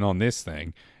proportion on this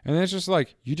thing. And it's just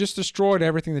like you just destroyed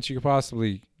everything that you could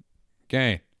possibly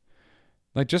gain.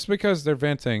 Like, just because they're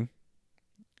venting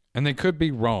and they could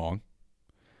be wrong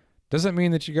doesn't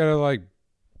mean that you gotta like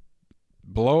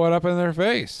blow it up in their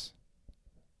face.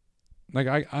 Like,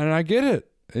 I get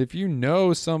it. If you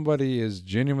know somebody is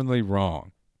genuinely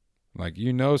wrong, like,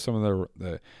 you know, some of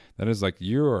that is like,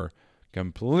 you're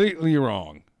completely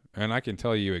wrong, and I can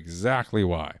tell you exactly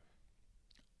why.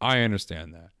 I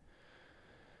understand that.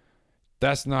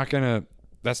 That's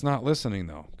not listening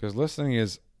though, because listening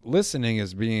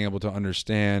is being able to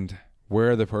understand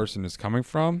where the person is coming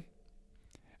from,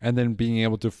 and then being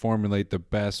able to formulate the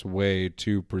best way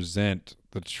to present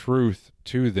the truth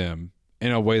to them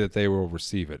in a way that they will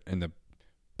receive it. And the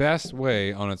best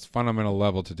way on its fundamental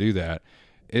level to do that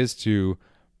is to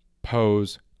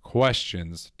pose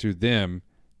questions to them,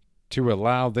 to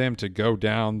allow them to go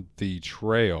down the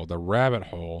trail, the rabbit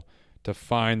hole, to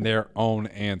find their own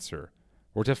answer,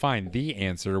 or to find the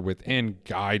answer within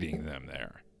guiding them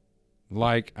there.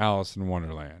 Like Alice in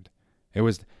Wonderland.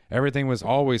 Everything was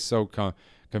always so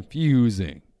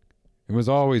confusing. It was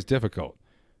always difficult,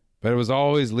 but it was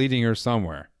always leading her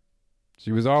somewhere.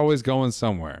 She was always going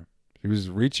somewhere. She was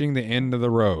reaching the end of the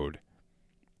road.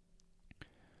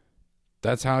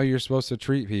 That's how you're supposed to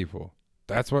treat people.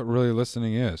 That's what really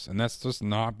listening is. And that's just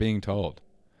not being told.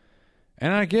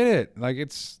 And I get it. Like,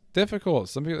 it's difficult.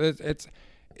 Some people,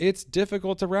 it's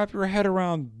difficult to wrap your head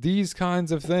around these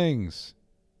kinds of things.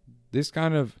 This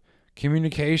kind of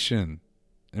communication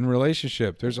and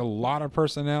relationship. There's a lot of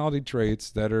personality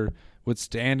traits that would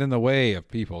stand in the way of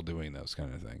people doing those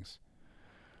kind of things.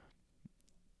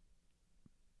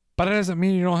 But it doesn't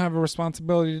mean you don't have a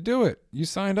responsibility to do it. You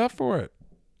signed up for it.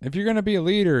 If you're going to be a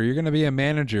leader, you're going to be a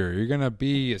manager, you're going to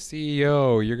be a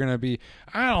CEO, you're going to be,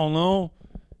 I don't know,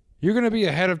 you're going to be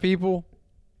a head of people,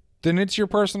 then it's your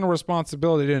personal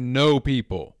responsibility to know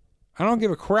people. I don't give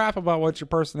a crap about what your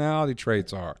personality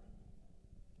traits are.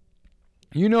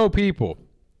 You know people.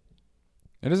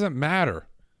 It doesn't matter.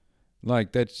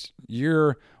 Like, that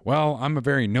I'm a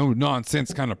very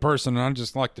no-nonsense kind of person, and I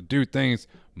just like to do things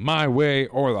my way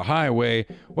or the highway.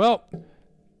 Well,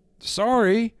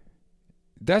 sorry.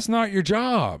 That's not your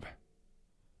job.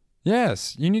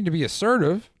 Yes, you need to be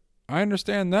assertive. I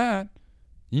understand that.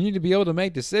 You need to be able to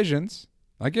make decisions.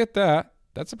 I get that.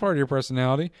 That's a part of your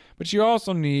personality. But you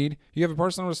also you have a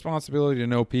personal responsibility to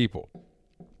know people.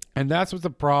 And that's what the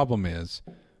problem is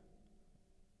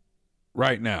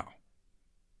right now.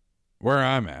 Where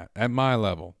I'm at my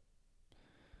level,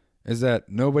 is that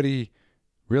nobody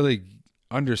really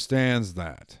understands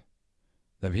that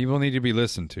people need to be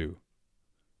listened to.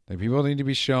 Like, people need to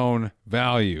be shown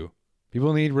value.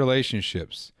 People need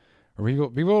relationships. Or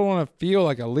people want to feel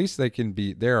like at least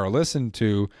they are listened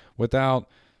to without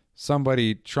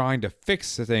somebody trying to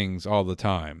fix things all the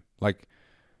time. Like,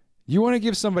 you want to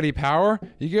give somebody power,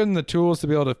 you give them the tools to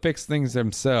be able to fix things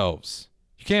themselves.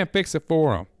 You can't fix it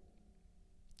for them.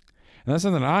 And that's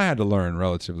something I had to learn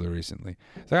relatively recently.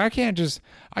 It's like, I can't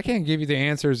give you the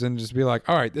answers and just be like,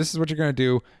 all right, this is what you're going to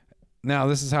do. Now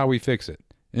this is how we fix it.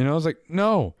 You know, it's like,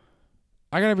 no,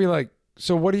 I got to be like,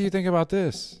 so what do you think about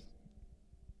this?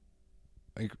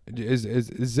 Like, is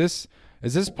this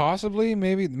possibly,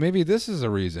 maybe this is a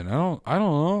reason. I don't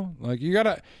know. Like, you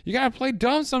gotta play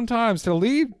dumb sometimes to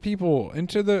lead people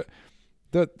into the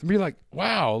be like,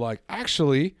 wow, like,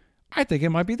 actually, I think it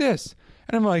might be this.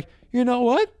 And I'm like, you know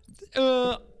what?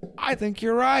 I think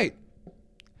you're right.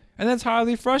 And that's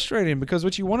highly frustrating, because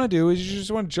what you want to do is you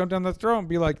just want to jump down the throat and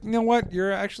be like, you know what?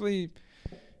 You're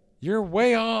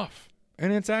way off.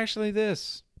 And it's actually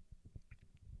this.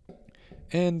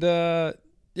 And,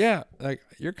 yeah, like,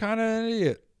 you're kind of an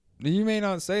idiot. You may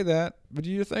not say that, but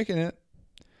you're thinking it.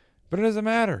 But it doesn't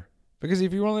matter. Because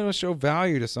if you only want to show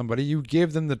value to somebody, you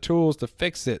give them the tools to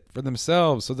fix it for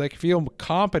themselves so they can feel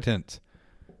competent.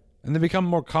 And they become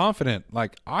more confident.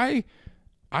 Like, I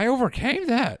overcame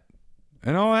that.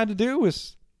 And all I had to do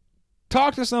was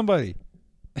talk to somebody.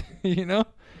 You know?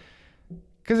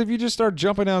 Because if you just start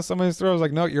jumping down somebody's throat,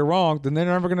 like, no, you're wrong, then they're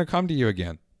never going to come to you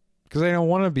again. Because they don't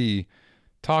want to be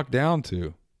talked down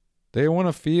to. They want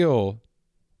to feel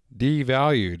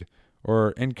devalued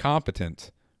or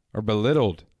incompetent or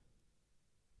belittled.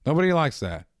 Nobody likes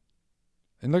that.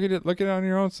 And look at it on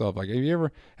your own self. Like, have you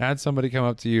ever had somebody come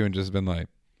up to you and just been like,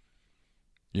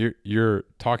 You're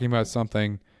talking about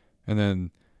something, and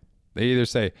then they either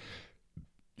say,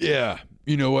 "Yeah,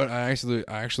 you know what? I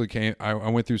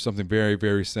went through something very,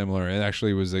 very similar. It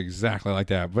actually was exactly like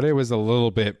that, but it was a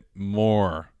little bit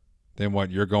more than what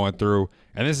you're going through.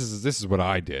 And this is what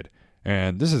I did,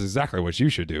 and this is exactly what you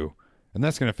should do, and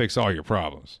that's going to fix all your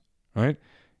problems." Right?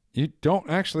 You don't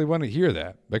actually want to hear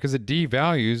that because it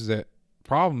devalues that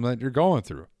problem that you're going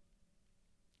through,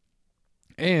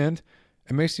 and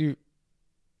it makes you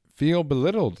feel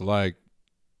belittled. Like,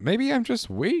 maybe I'm just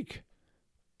weak.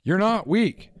 You're not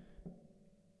weak.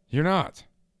 You're not.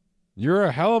 You're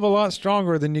a hell of a lot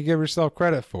stronger than you give yourself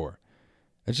credit for.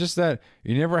 It's just that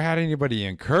you never had anybody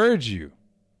encourage you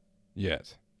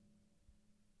yet.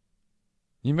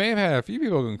 You may have had a few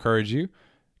people encourage you.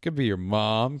 It could be your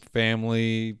mom,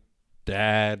 family,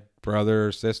 dad,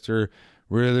 brother, sister,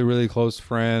 really, really close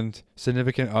friend,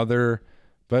 significant other.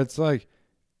 But it's like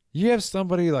you have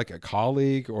somebody like a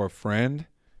colleague or a friend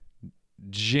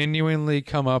genuinely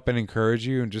come up and encourage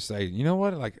you and just say, you know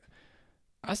what? Like,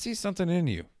 I see something in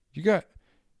you. You got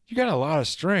a lot of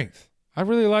strength. I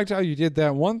really liked how you did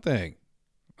that one thing.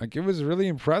 Like, it was really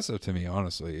impressive to me,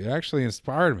 honestly. It actually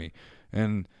inspired me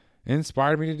and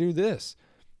inspired me to do this.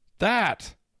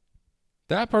 That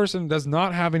person does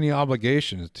not have any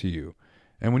obligations to you.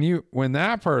 And when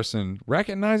that person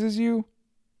recognizes you,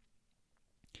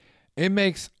 it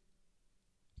makes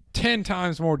 10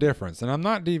 times more difference. And I'm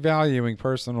not devaluing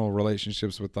personal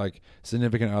relationships with like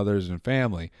significant others and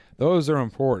family. Those are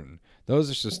important.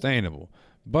 Those are sustainable.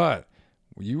 But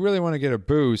when you really want to get a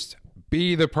boost,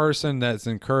 be the person that's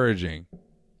encouraging.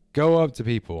 Go up to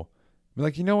people. Be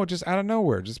like, you know what, just out of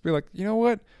nowhere. Just be like, you know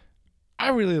what? I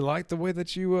really like the way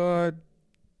that you're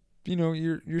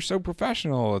so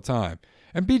professional all the time.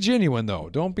 And be genuine though.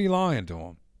 Don't be lying to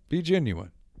them. Be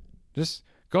genuine. Just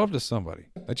go up to somebody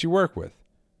that you work with.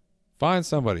 Find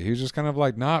somebody who's just kind of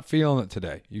like not feeling it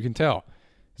today. You can tell.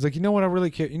 It's like, you know what I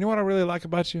really care? You know what I really like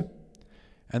about you?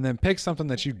 And then pick something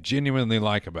that you genuinely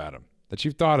like about them, that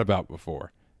you've thought about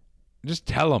before. Just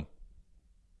tell them.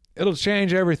 It'll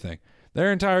change everything.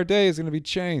 Their entire day is going to be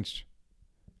changed.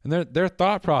 And their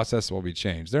thought process will be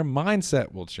changed. Their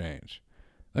mindset will change.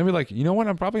 They'll be like, you know what?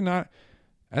 I'm probably not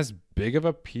as big of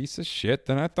a piece of shit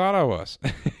than I thought I was.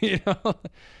 You know?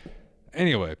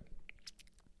 Anyway,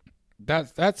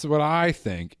 that's what I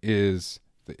think is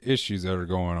the issues that are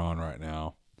going on right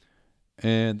now.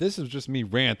 And this is just me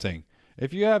ranting.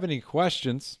 If you have any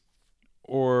questions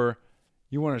or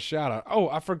you want to shout out. Oh,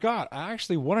 I forgot. I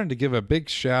actually wanted to give a big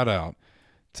shout out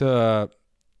to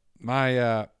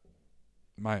my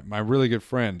really good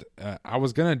friend. I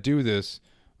was going to do this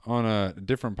on a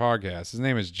different podcast. His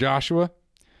name is Joshua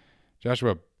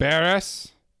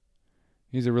Barras.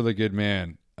 He's a really good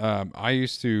man. I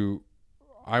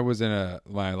was in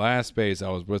my last space. I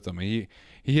was with him. He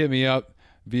hit me up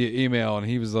via email and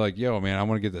he was like, yo, man, I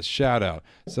want to get this shout out.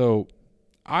 So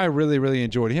I really, really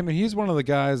enjoyed him. And he's one of the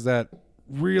guys that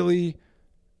really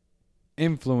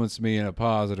influenced me in a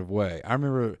positive way. I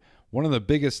remember one of the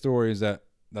biggest stories that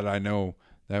I know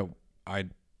that I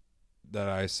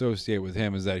associate with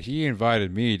him is that he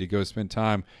invited me to go spend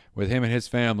time with him and his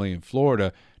family in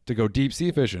Florida to go deep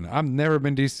sea fishing. I've never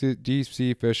been deep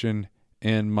sea fishing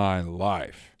in my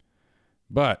life.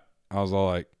 But I was all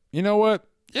like, you know what?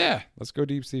 Yeah, let's go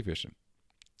deep sea fishing.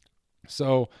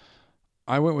 So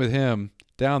I went with him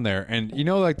down there, and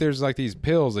like there's like these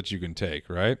pills that you can take,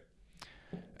 right?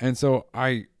 And so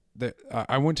I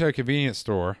went to a convenience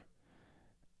store,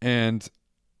 and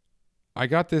I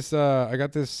got this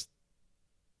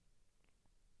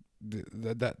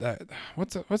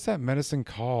what's that medicine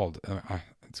called?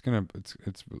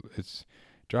 It's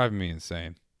driving me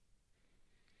insane.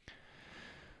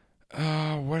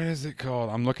 What is it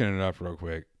called? I'm looking it up real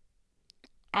quick.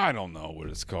 I don't know what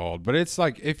it's called, but it's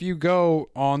like if you go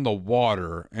on the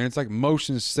water and it's like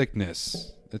motion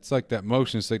sickness. It's like that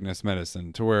motion sickness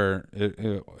medicine to where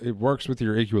it works with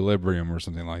your equilibrium or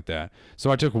something like that.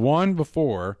 So I took one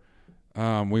before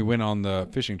we went on the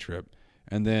fishing trip,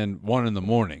 and then one in the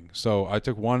morning. So I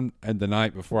took one at the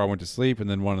night before I went to sleep, and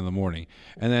then one in the morning.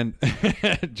 And then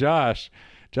Josh,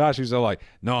 he's all like,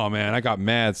 "No, man, I got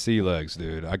mad sea legs,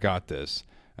 dude. I got this."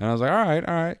 And I was like, all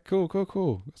right,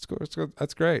 cool. Let's go.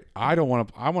 That's great. I want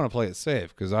to play it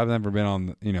safe because I've never been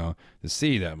on, the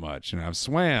sea that much. And I've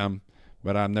swam,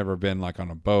 but I've never been like on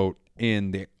a boat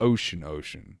in the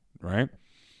ocean, right?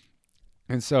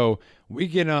 And so we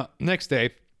get next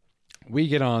day, we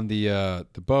get on the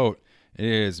boat. It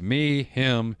is me,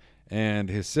 him, and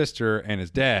his sister and his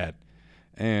dad.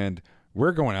 And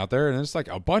we're going out there, and there's like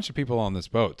a bunch of people on this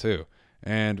boat too.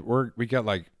 And we got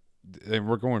like and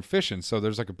we're going fishing. So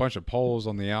there's like a bunch of poles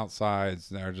on the outsides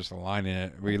that are just aligning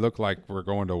it. We look like we're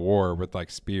going to war with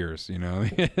like spears, you know?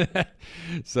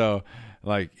 So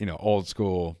like, you know, old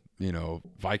school, you know,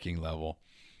 Viking level.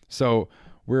 So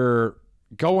we're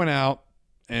going out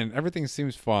and everything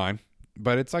seems fine,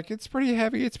 but it's like, it's pretty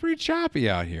heavy. It's pretty choppy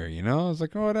out here, you know? It's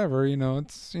like, oh, whatever, you know,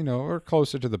 it's, you know, we're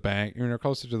closer to the bank, you know,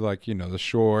 closer to like, you know, the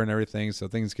shore and everything. So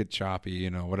things get choppy, you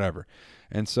know, whatever.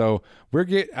 And so we're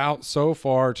get out so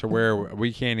far to where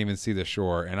we can't even see the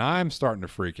shore. And I'm starting to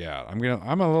freak out. I'm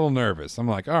a little nervous. I'm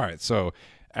like, all right, so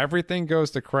everything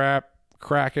goes to crap.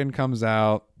 Kraken comes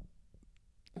out.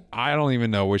 I don't even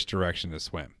know which direction to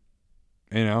swim,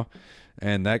 you know?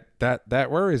 And that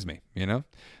worries me, you know?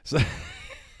 So,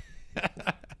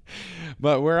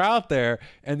 but we're out there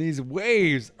and these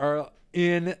waves are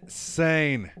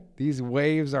insane. These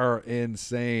waves are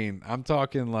insane. I'm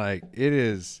talking like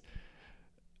it's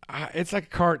like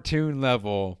cartoon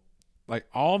level, like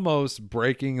almost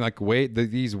breaking like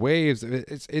these waves.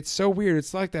 It's so weird.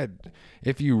 It's like that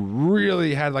if you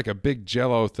really had like a big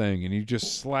Jello thing and you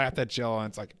just slap that Jello and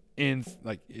it's like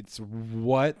it's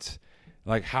what,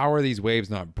 like how are these waves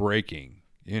not breaking?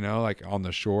 You know, like on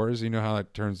the shores, you know how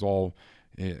it turns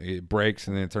it breaks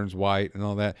and then it turns white and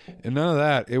all that. And none of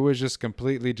that. It was just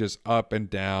completely just up and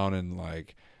down and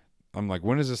like, I'm like,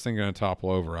 when is this thing going to topple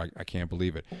over? I can't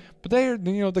believe it. But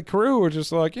the crew were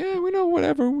just like, yeah, we know,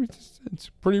 whatever. It's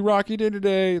a pretty rocky day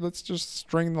today. Let's just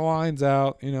string the lines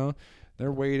out. You know,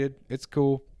 they're weighted. It's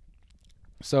cool.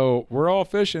 So we're all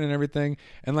fishing and everything.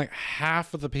 And like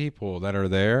half of the people that are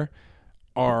there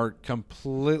are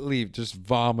completely just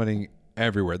vomiting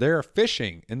everywhere. They are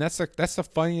fishing. And that's the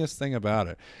funniest thing about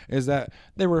it is that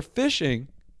they were fishing.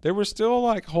 They were still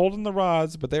like holding the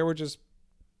rods, but they were just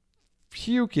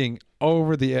puking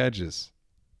over the edges.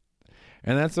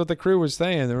 And that's what the crew was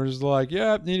saying. They were just like,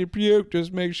 yeah, need to puke.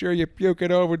 Just make sure you puke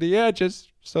it over the edges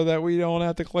so that we don't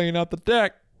have to clean up the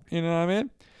deck. You know what I mean?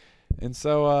 And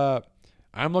so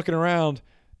I'm looking around.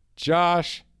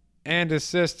 Josh and his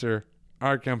sister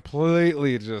are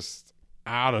completely just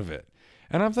out of it.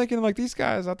 And I'm thinking, like, these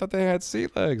guys, I thought they had sea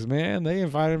legs, man. They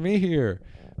invited me here.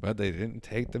 But they didn't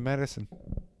take the medicine.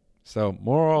 So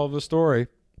moral of the story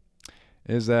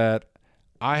is that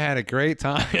I had a great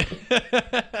time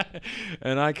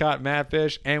and I caught mad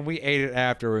fish and we ate it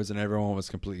afterwards and everyone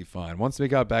was completely fine. Once we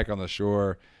got back on the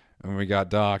shore and we got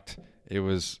docked, it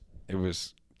was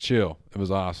chill. It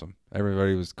was awesome.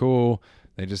 Everybody was cool.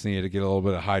 They just needed to get a little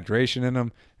bit of hydration in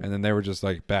them and then they were just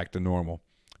like back to normal.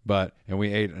 And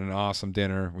we ate an awesome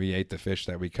dinner. We ate the fish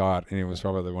that we caught and it was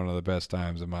probably one of the best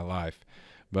times of my life.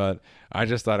 But I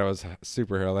just thought it was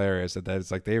super hilarious that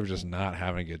it's like they were just not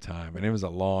having a good time. And it was a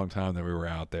long time that we were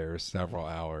out there, several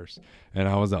hours. And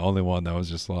I was the only one that was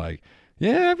just like,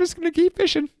 yeah, I'm just going to keep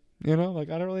fishing. You know, like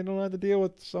I don't really know how to deal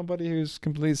with somebody who's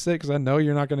completely sick because I know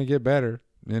you're not going to get better.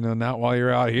 You know, not while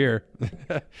you're out here.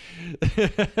 But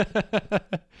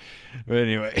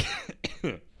anyway,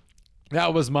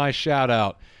 that was my shout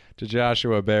out to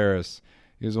Joshua Barris.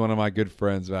 He was one of my good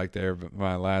friends back there at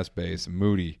my last base,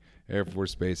 Moody Air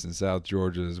Force Base in South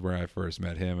Georgia is where I first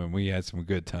met him, and we had some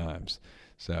good times.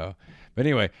 So, but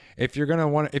anyway, if you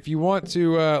want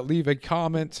to leave a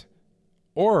comment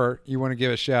or you want to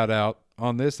give a shout out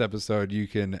on this episode, you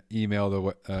can email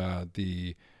the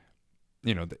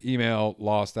email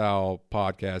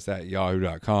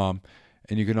lostowlpodcast@yahoo.com,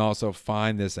 and you can also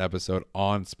find this episode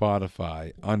on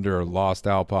Spotify under Lost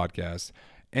Owl Podcast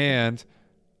and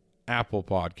Apple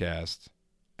Podcast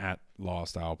at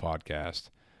Lost Owl Podcast.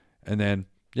 And then,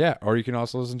 or you can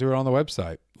also listen to it on the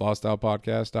website,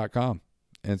 lostowlpodcast.com.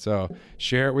 And so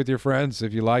share it with your friends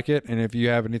if you like it. And if you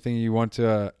have anything you want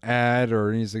to add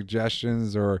or any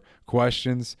suggestions or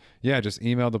questions, just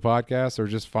email the podcast or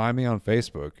just find me on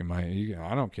Facebook.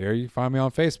 I don't care. You can find me on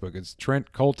Facebook. It's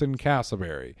Trent Colton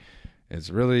Castleberry.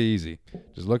 It's really easy.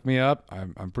 Just look me up.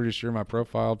 I'm pretty sure my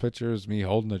profile picture is me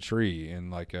holding a tree in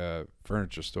like a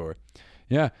furniture store.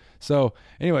 Yeah. So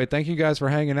anyway, thank you guys for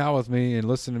hanging out with me and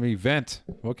listening to me vent.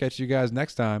 We'll catch you guys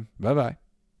next time. Bye-bye.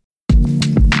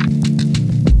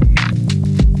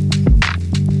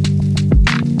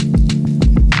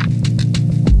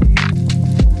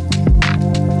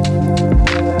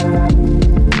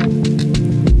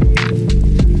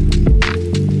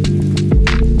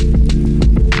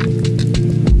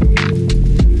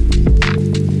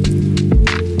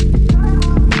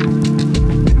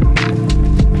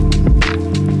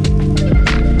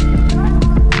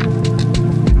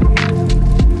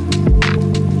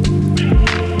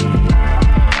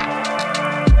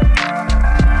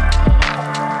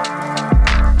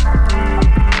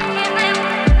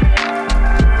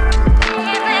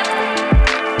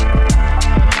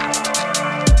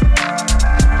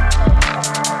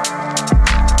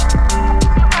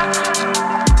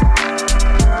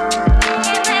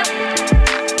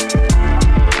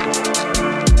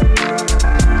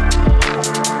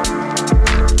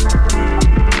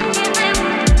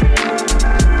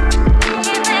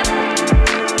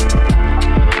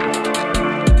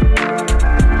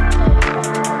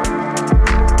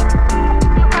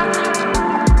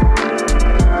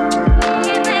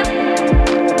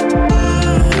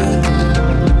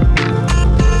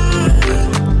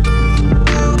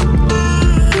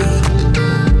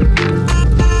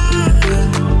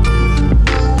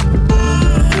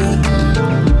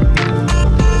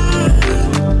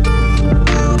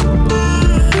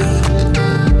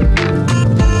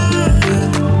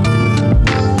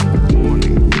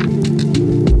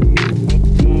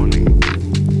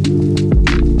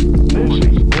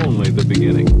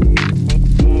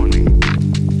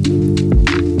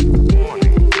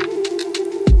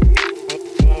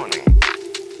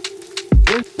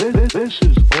 This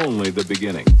is only the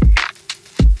beginning.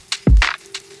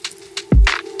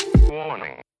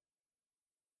 Warning.